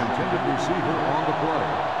coverage. The intended receiver on the play.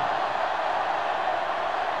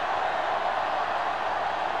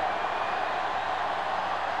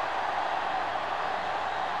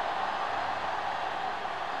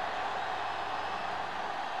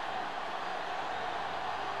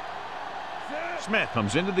 Smith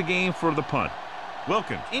comes into the game for the punt.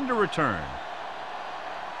 Wilkins into return.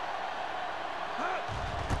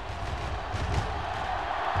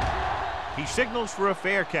 He signals for a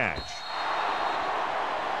fair catch.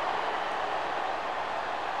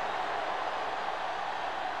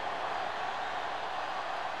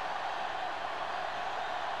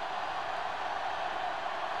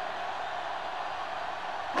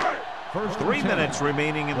 3 minutes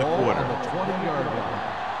remaining in the quarter. On the 20-yard line.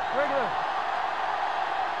 Regular.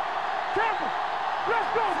 Careful.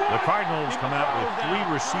 Let's go, boys. The Cardinals come out with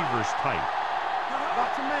 3 receivers tight.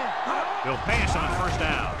 Watch your man. They'll pass on first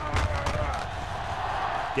down.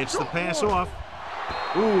 Gets the pass off.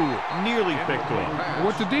 Ooh, nearly picked off.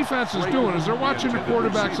 What the defense is doing is they're watching the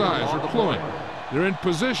quarterback's eyes. They're cluing. They're in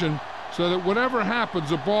position so that whatever happens,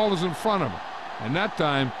 the ball is in front of them. And that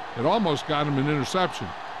time, it almost got him an interception.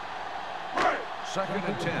 2nd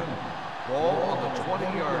and 10. Ball on the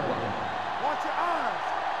 20-yard line. Watch your eyes.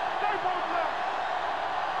 Stay both left.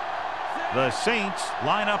 The Saints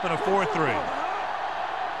line up in a 4-3.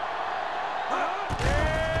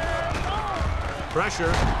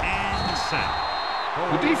 Pressure and sack.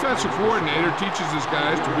 The defensive coordinator teaches his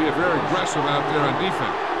guys to be very aggressive out there on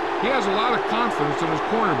defense. He has a lot of confidence in his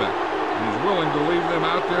cornerback. And he's willing to leave them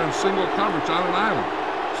out there in single coverage on an island.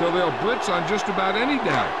 So they'll blitz on just about any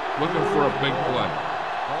down, looking for a big play.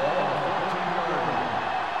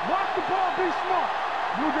 Watch the ball, be smart.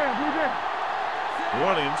 Blue down, blue down. New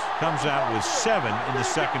Orleans comes out with 7 in the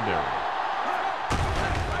secondary.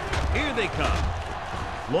 Here they come.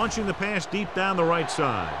 Launching the pass deep down the right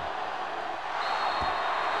side.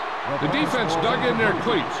 The defense dug in their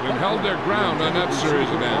cleats and held their ground on that series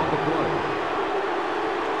of downs.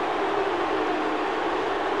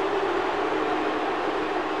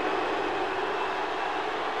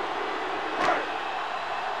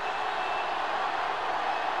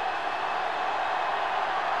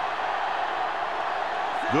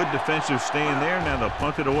 Good defensive stand there. Now they'll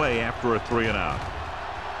punt it away after a 3-and-out.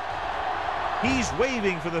 He's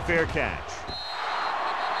waving for the fair catch.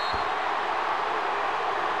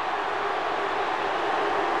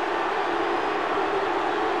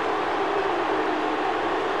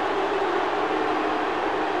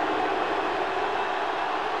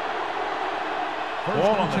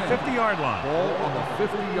 Ball on the 50-yard line. Ball on the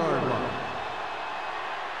 50-yard line.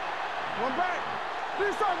 One back.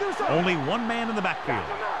 Do something. Only one man in the backfield.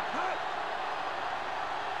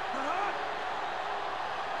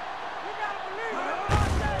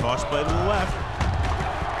 Toss play to the left.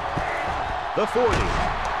 The 40.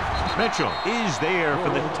 Mitchell is there for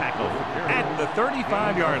the tackle at the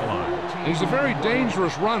 35-yard line. He's a very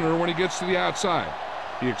dangerous runner when he gets to the outside.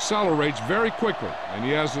 He accelerates very quickly, and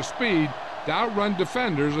he has the speed to outrun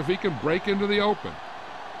defenders if he can break into the open.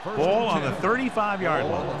 Ball on the 35-yard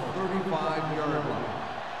line. On the 35-yard line.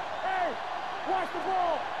 Hey, watch the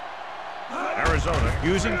ball. Arizona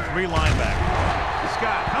using 3 linebackers.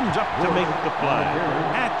 Scott comes up to make the play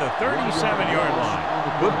at the 37-yard line.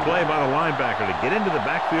 Good play by the linebacker to get into the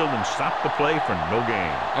backfield and stop the play for no gain.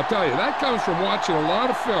 I'll tell you, that comes from watching a lot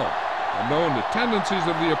of film and knowing the tendencies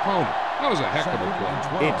of the opponent. That was a heck of a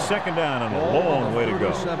play. It's 2nd down and a long way to go.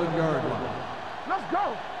 37-yard line. Let's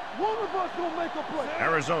go. One of us gonna make a play.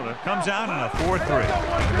 Arizona comes out in a 4-3.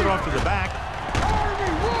 Hand it off to the back.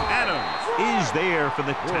 Adams is there for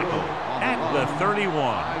the tackle at the 31.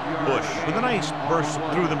 Bush with a nice burst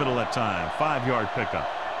through the middle that time. 5-yard pickup.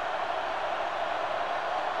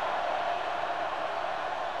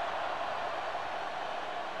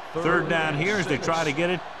 Third down here as they try to get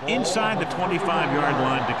it inside the 25-yard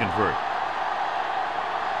line to convert.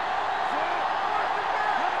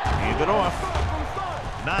 Hand it off.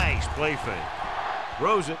 Nice play fake.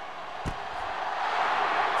 Throws it.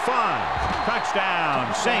 5.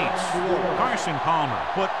 Touchdown, Saints. Carson Palmer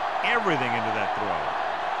put everything into that throw.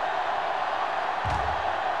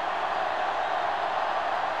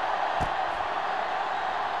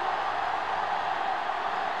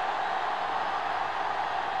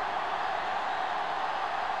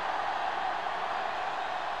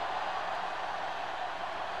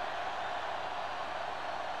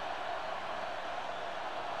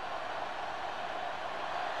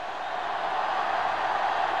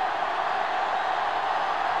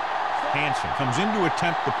 Hansen comes in to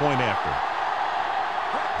attempt the point after.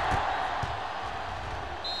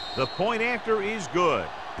 The point after is good.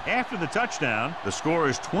 After the touchdown, the score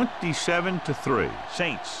is 27-3.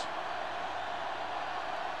 Saints.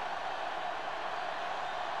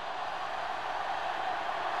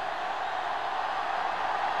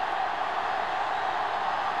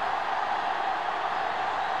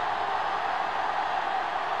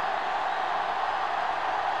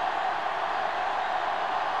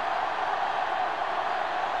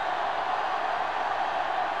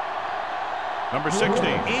 Number 16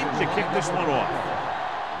 in to kick this one off.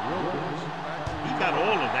 He got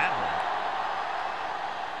all of that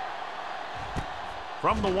one.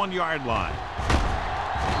 From the 1-yard line.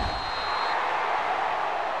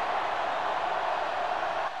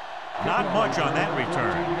 Not much on that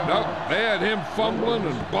return. Nope, they had him fumbling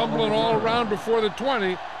and bumbling all around before the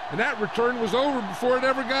 20, and that return was over before it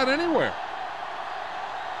ever got anywhere.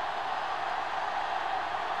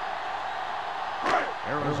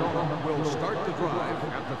 Arizona will start the drive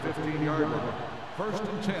at the 15-yard line. 1st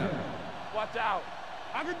and 10. Watch out.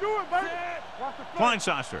 I can do it, baby. Watch the play.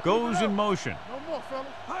 Kleinsasser goes in motion. No more, fellas.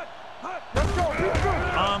 Let's go. Keep going.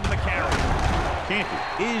 On the carry. Canty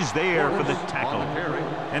is there for the tackle.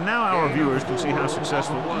 And now our viewers can see how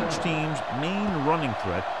successful each team's main running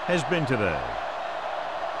threat has been today.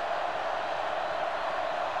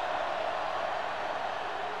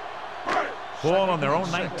 Ball on their own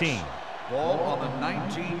 19. Ball on the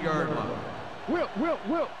 19-yard line. Will.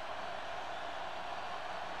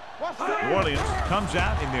 New Orleans comes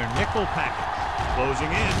out in their nickel package.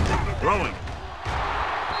 Closing in, throwing.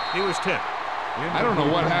 He was tipped. I don't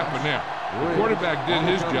know what happened there. The quarterback did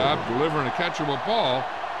his job delivering a catchable ball.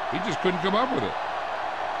 He just couldn't come up with it.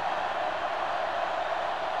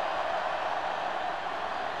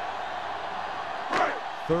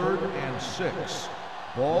 Third and 6.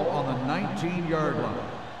 Ball on the 19-yard line.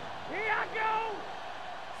 Here I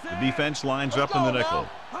go. The defense lines up in the nickel.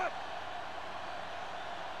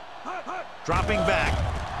 Dropping back.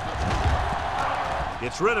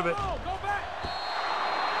 Gets rid of it.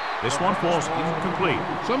 This one falls incomplete.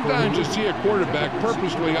 Sometimes you see a quarterback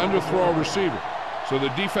purposely underthrow a receiver, so the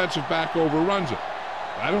defensive back overruns it.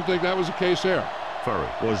 I don't think that was the case there. Furry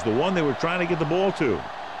was the one they were trying to get the ball to.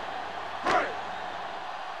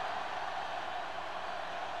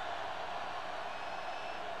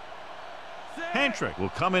 Hantrick will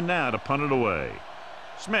come in now to punt it away.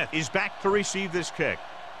 Smith is back to receive this kick.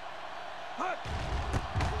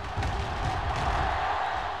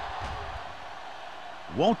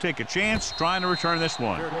 Won't take a chance trying to return this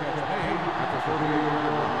one.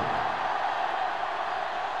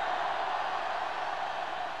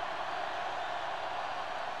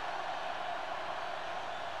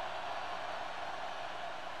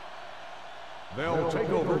 They'll take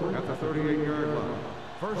over at the 38-yard line.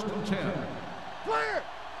 1st and 10. Clear.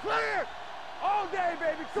 All day,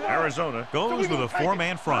 baby. Come on. Arizona goes with a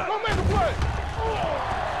 4-man front. Don't make a play.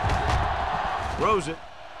 Throws it.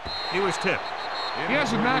 He was tipped. He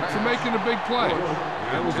has a knack for making a big play.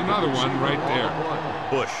 That was another one right there.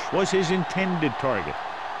 Bush was his intended target.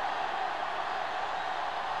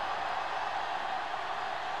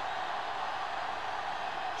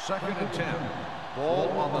 Second and 10. Ball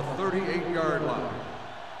on the 38-yard line.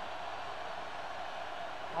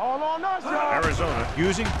 All on us, y'all. Arizona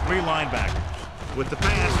using 3 linebackers. With the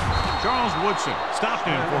pass, Charles Woodson stopped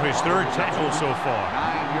him for his 3rd tackle so far.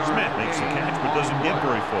 Smith makes the catch but doesn't get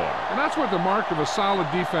very far. And that's what the mark of a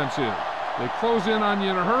solid defense is. They close in on you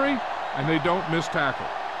in a hurry, and they don't miss tackle.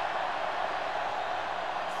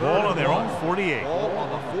 Ball on their own 48. Ball on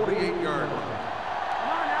the 48-yard line.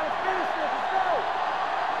 Come on, now let's finish this. Let's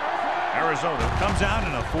go. Arizona comes out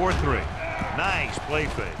in a 4-3. Nice play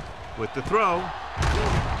fake. With the throw,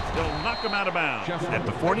 they'll knock him out of bounds at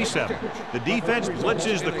the 47. The defense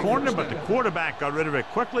blitzes the corner, but the quarterback got rid of it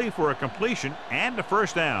quickly for a completion and a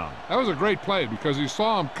 1st down. That was a great play because he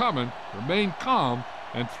saw him coming, remained calm,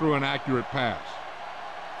 and threw an accurate pass.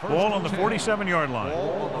 Ball on the 47-yard line.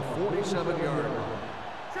 Ball on the 47-yard line.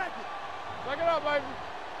 Check it up,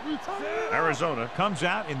 baby. Arizona comes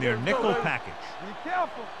out in their nickel package. Be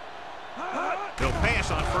careful. They'll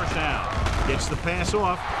pass on 1st down. Gets the pass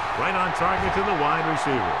off. Right on target to the wide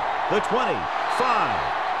receiver. The 25.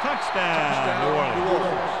 Touchdown, New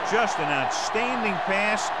Orleans. Just an outstanding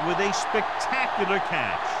pass with a spectacular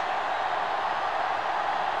catch.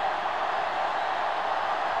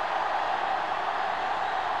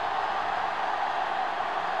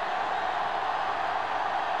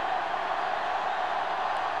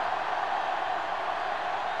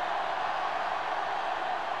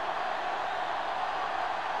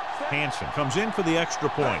 Hansen comes in for the extra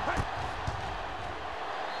point.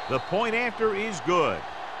 The point after is good.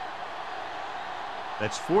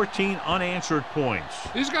 That's 14 unanswered points.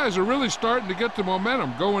 These guys are really starting to get the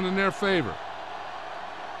momentum going in their favor.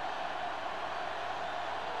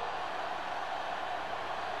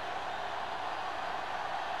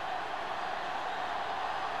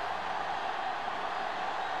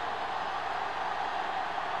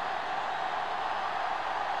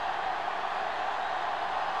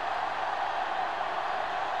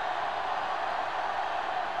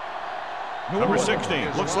 Number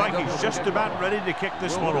 16 looks like he's just about ready to kick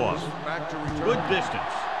this one off. Good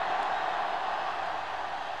distance.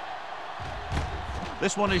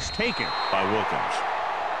 This one is taken by Wilkins.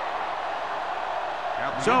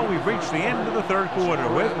 So we've reached the end of the third quarter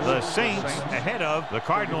with the Saints ahead of the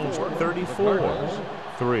Cardinals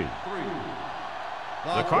 34-3.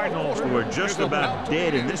 The Cardinals, who are just about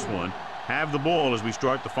dead in this one, have the ball as we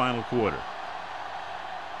start the final quarter.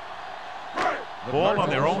 Ball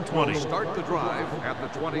on their own 20. Start the drive at the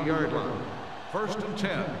 20-yard line. 1st and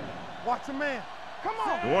 10. Watch the man. Come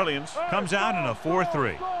on. New Orleans comes out in a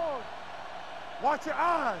 4-3. Watch your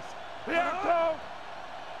eyes. Get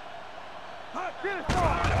it,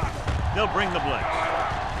 They'll bring the blitz.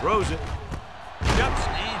 Throws it. Jumps,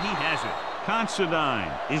 and he has it.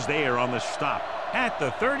 Considine is there on the stop at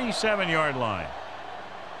the 37-yard line.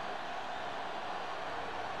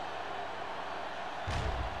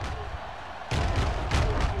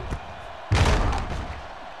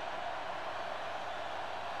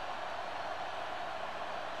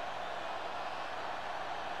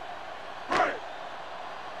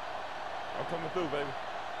 I'm coming through, baby.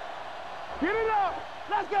 Get it up.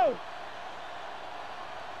 Let's go.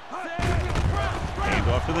 Hand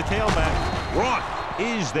off to the tailback. Roth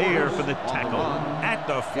is there for the tackle at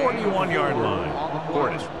the 41-yard line.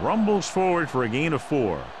 Portis rumbles forward for a gain of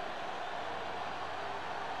 4.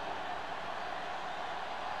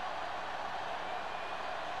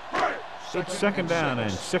 It's 2nd down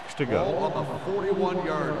and 6 to go. Ball on the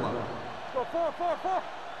 41-yard line. Go, 4.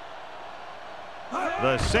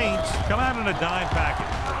 The Saints come out in a dime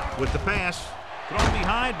package with the pass. Thrown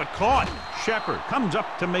behind, but caught. Shepard comes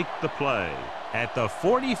up to make the play at the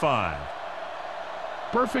 45.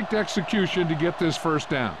 Perfect execution to get this first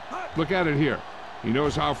down. Look at it here. He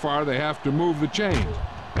knows how far they have to move the chains,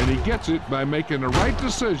 and he gets it by making the right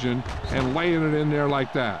decision and laying it in there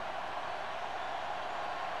like that.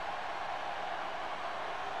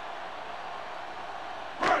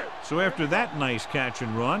 So after that nice catch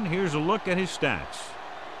and run, here's a look at his stats.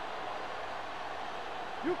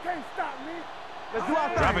 You can't stop me. Let's do our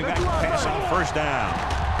thing. Dropping back, pass on 1st down.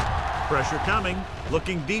 Pressure coming,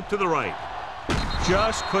 looking deep to the right.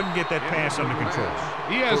 Just couldn't get that pass under control.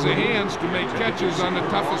 He has the hands to make catches on the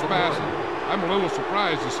toughest passes. I'm a little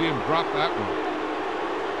surprised to see him drop that one.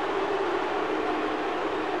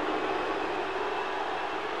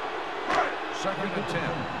 Second and 10.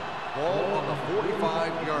 Ball on the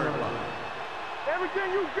 45-yard line.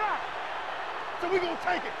 Everything you got. So we're going to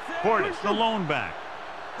take it. Portis, the lone back.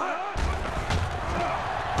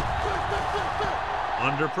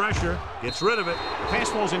 Under pressure, gets rid of it. Pass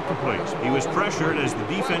ball's incomplete. He was pressured as the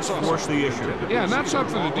defense forced the issue. Yeah, and that's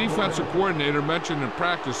something the defensive coordinator mentioned in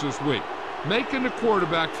practice this week. Making the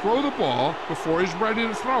quarterback throw the ball before he's ready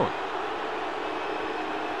to throw it.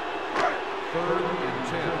 3rd and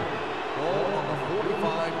 10. Ball on the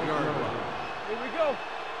 45-yard line. Here we go.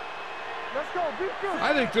 Let's go. Be good.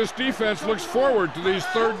 I think this defense looks forward to these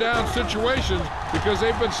 3rd down situations because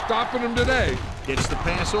they've been stopping them today. Gets the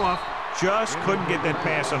pass off. Just couldn't get that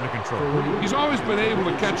pass under control. He's always been able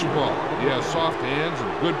to catch a ball. He has soft hands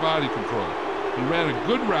and good body control. He ran a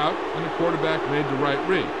good route, and the quarterback made the right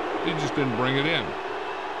read. He just didn't bring it in.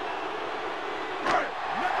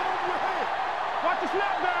 Watch the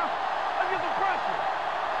snap down. Let's get some pressure.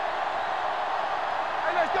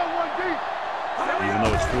 Hey, let's go 1 deep. Even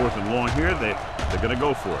though it's 4th and long here, they're going to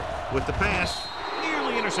go for it. With the pass,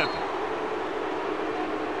 nearly intercepted.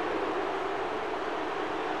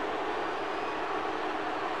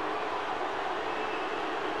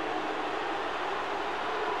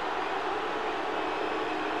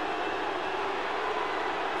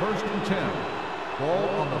 First and 10. Ball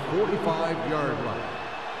on the 45-yard line.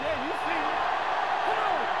 Yeah, you see it. Come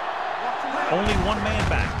on. Watch the man. Only one man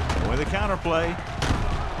back. With a counter play.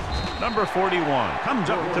 Number 41 comes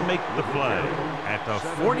up to make the play at the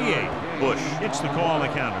 48. Bush hits the call on the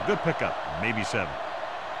counter. Good pickup. Maybe 7.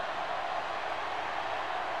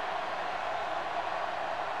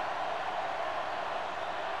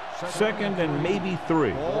 Second and maybe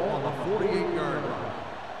 3. Ball on the 48-yard line.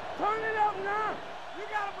 Turn it up now. You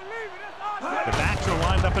got to believe it. It's our The backs are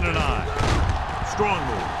lined up in an eye. Strong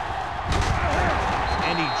move.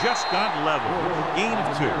 And he just got level. Gain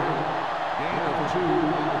of 2. Gain of 2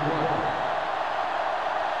 on the play.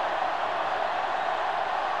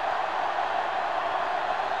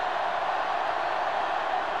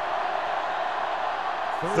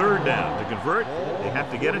 Third down. To convert, they have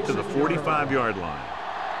to get it to the 45-yard line.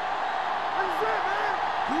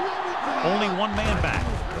 Only one man back.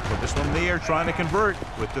 They'll put this one in the air trying to convert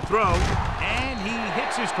with the throw. And he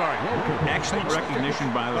hits his target. Excellent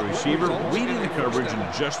recognition by the receiver, reading the coverage and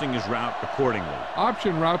adjusting his route accordingly.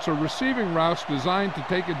 Option routes are receiving routes designed to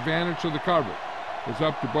take advantage of the coverage. It's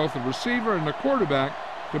up to both the receiver and the quarterback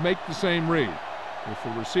to make the same read. If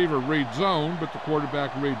the receiver reads zone, but the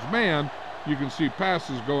quarterback reads man, you can see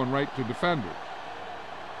passes going right to defenders.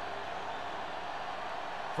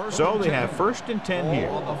 So they have 1st and 10 here.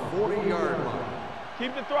 On the 40-yard line.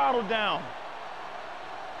 Keep the throttle down.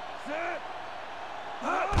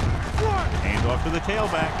 Hand off to the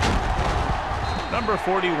tailback. Number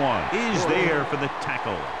 41 is there for the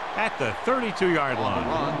tackle at the 32-yard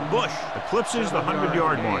line. Bush eclipses the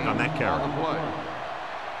 100-yard mark on that carry.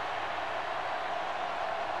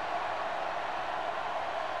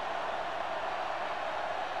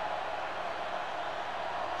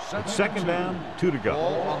 It's 2nd down, 2 to go.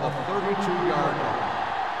 Ball on the 32-yard line.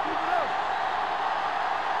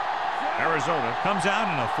 Arizona comes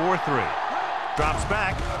out in a 4-3. Drops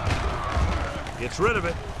back. Gets rid of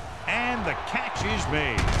it. And the catch is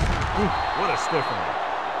made. What a stiff one.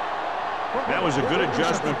 That was a good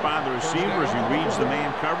adjustment by the receiver as he reads the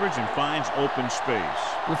man coverage and finds open space.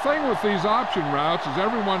 The thing with these option routes is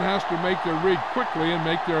everyone has to make their read quickly and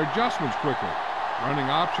make their adjustments quickly. Running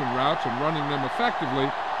option routes and running them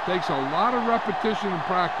effectively takes a lot of repetition and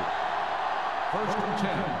practice. 1st and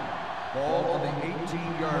 10. Ball on the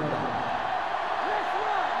 18-yard line.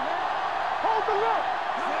 Hold the look.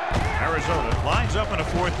 Arizona lines up in a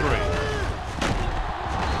 4-3.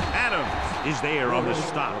 Adams is there on the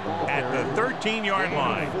stop at the 13-yard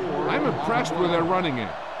line. I'm impressed with their running game.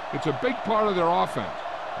 It's a big part of their offense,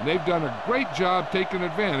 and they've done a great job taking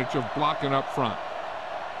advantage of blocking up front.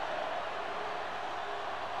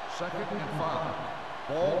 2nd and 5.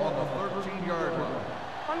 Ball on the 13-yard line.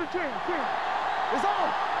 Under 10. It's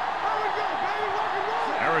on. There we go, baby. Rock and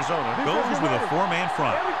roll. Arizona goes with a 4-man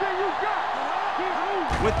front. Everything you got. Keep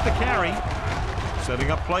moving. With the carry,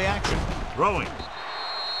 setting up play action, throwing.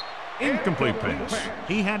 Incomplete pass.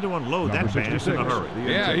 He had to unload that pass in a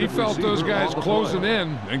hurry. Yeah, he felt those guys closing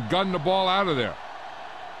in and gunned the ball out of there.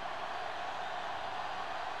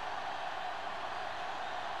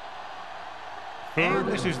 And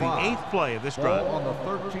this is the 8th play of this drive. Ball on the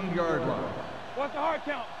 13-yard line. What's the hard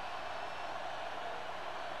count?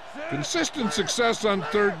 Consistent success on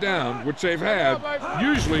 3rd down, which they've had,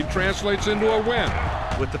 usually translates into a win.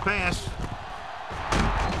 With the pass.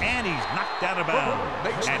 And he's knocked out of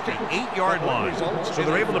bounds at the 8-yard line. So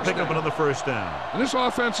they're able to pick up another 1st down. And this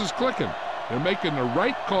offense is clicking. They're making the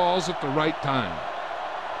right calls at the right time.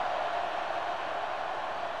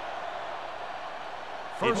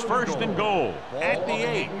 It's 1st and goal at the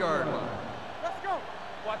 8. Let's go.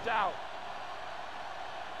 Watch out.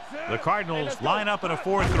 The Cardinals line up in a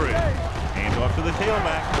 4-3. Hand off to the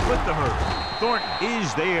tailback with the hurt. Thornton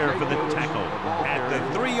is there for the tackle at the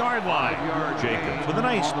 3-yard line. Jacobs with a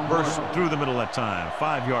nice burst through the middle that time.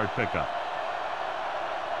 5-yard pickup.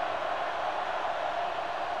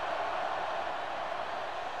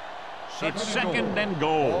 It's 2nd and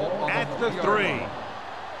goal at the 3. Hey,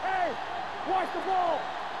 watch the ball.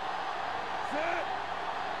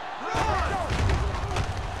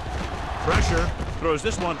 Pressure throws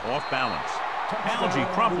this one off balance. Algie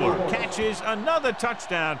Crumpler catches another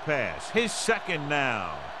touchdown pass. His 2nd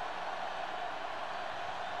now.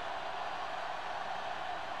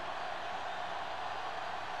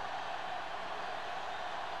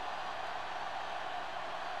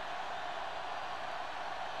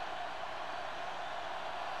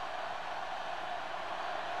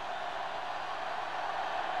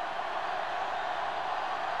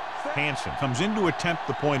 Hansen comes in to attempt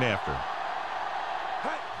the point after.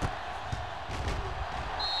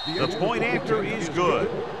 The point after is good.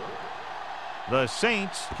 The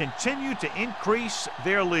Saints continue to increase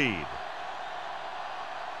their lead.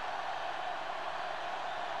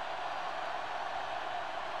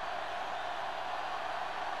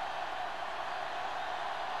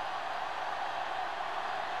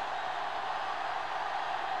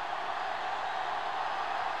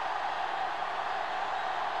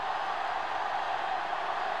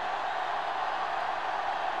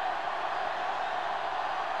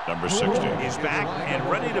 Number 60 is back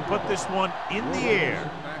and ready to put this one in the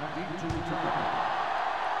air.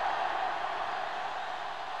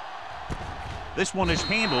 This one is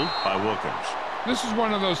handled by Wilkins. This is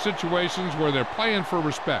one of those situations where they're playing for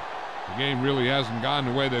respect. The game really hasn't gone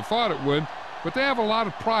the way they thought it would, but they have a lot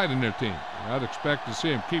of pride in their team. And I'd expect to see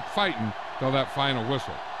them keep fighting till that final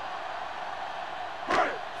whistle.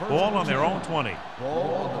 Ball on their own 20.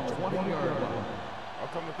 Ball on the 20-yard line. I'm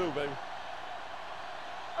coming through, baby.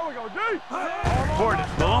 There we go, D. Gordon,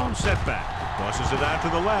 the lone setback. Tosses it out to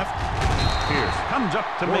the left. Pierce comes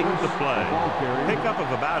up to make the play. Pickup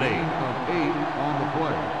of about 8. Gain of 8 on the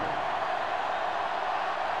play.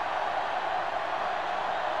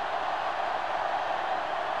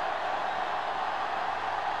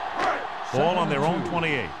 Ball on their own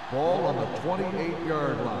 28. Ball on the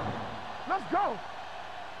 28-yard line.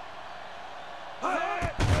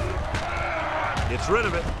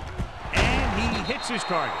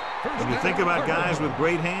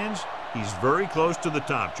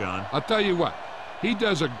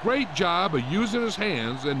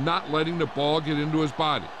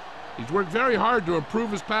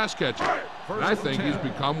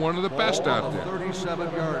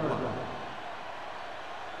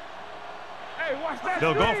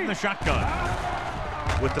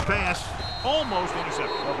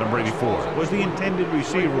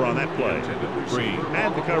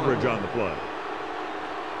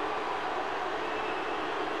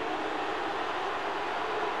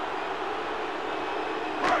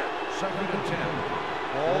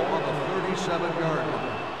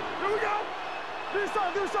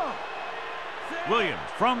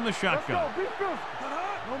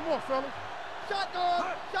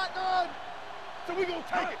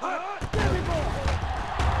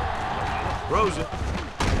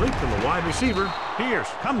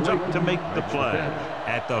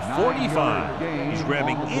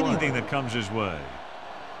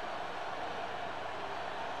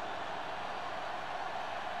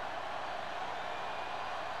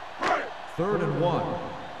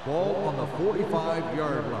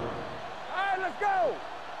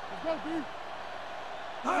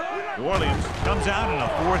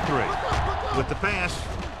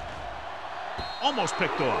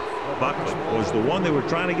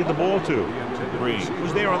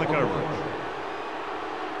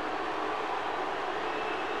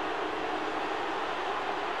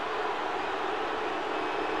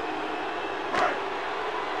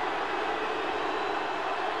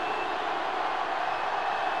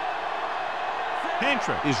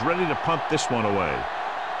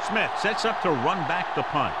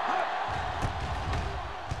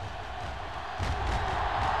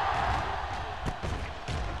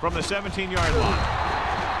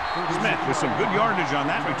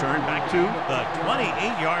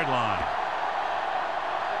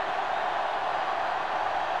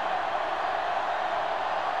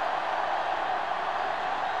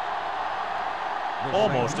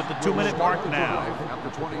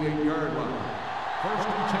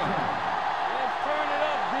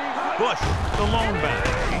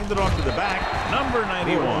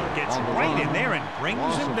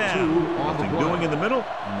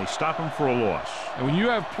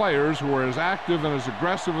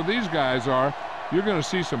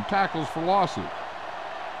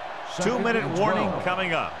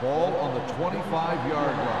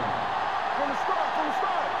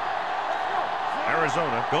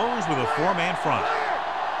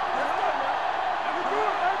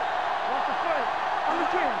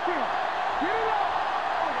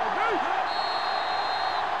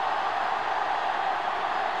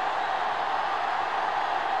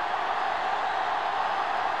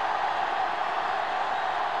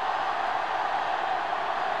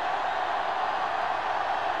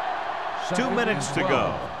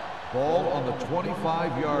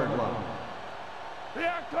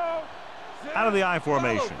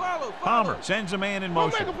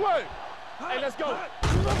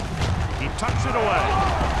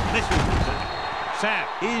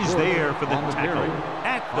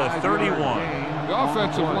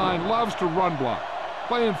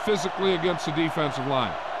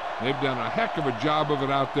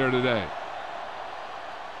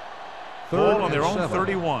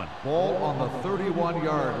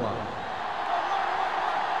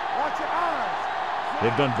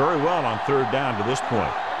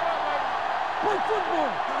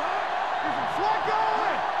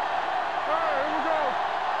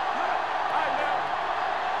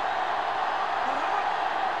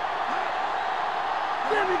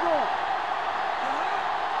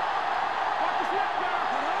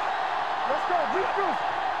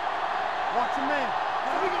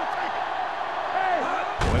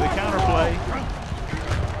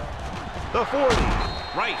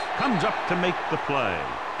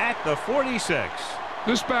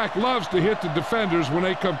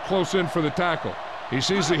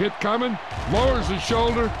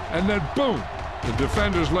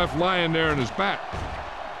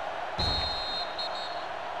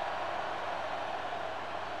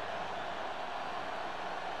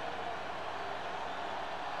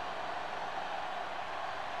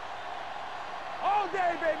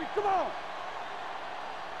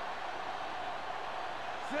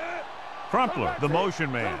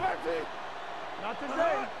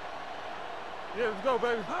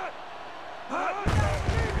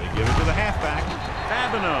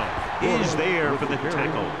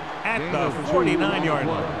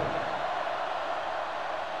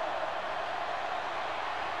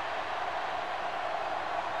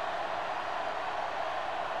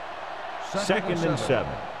 Second and 7.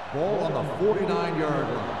 Ball on the 49-yard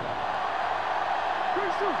line.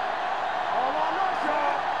 Good shoot. All on that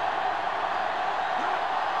shot.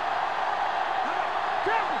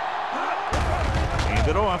 Hand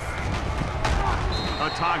it off.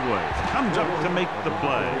 Otagwe comes up to make the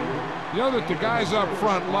play. You know that the guys up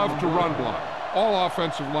front love to run block. All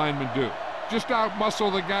offensive linemen do. Just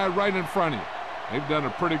out-muscle the guy right in front of you. They've done a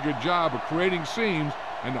pretty good job of creating seams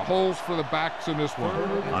and the holes for the backs in this one.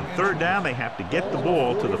 On third down, they have to get the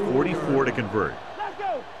ball to the 44 to convert. Let's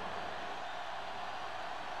go.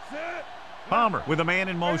 Palmer with a man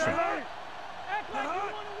in motion. Act like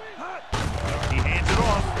you want to win. He hands it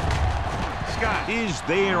off. Scott is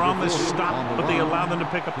there on the stop, but they allow them to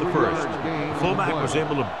pick up the first. Fullback was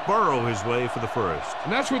able to burrow his way for the first.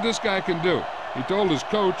 And that's what this guy can do. He told his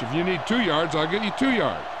coach, if you need 2 yards, I'll get you 2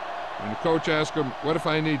 yards. When the coach asked him, what if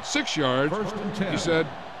I need 6 yards? He said,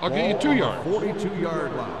 I'll get you 2 yards.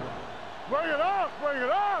 42-yard line. Bring it up, bring it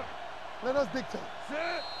up. Let us dictate.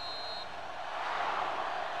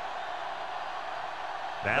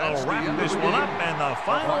 That'll wrap this one up, and the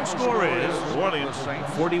final score is New Orleans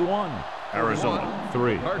 41, Arizona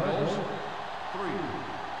 3. Cardinals 3.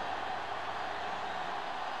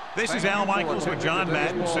 This is Al Michaels with John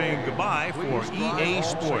Madden saying goodbye for EA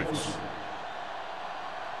Sports.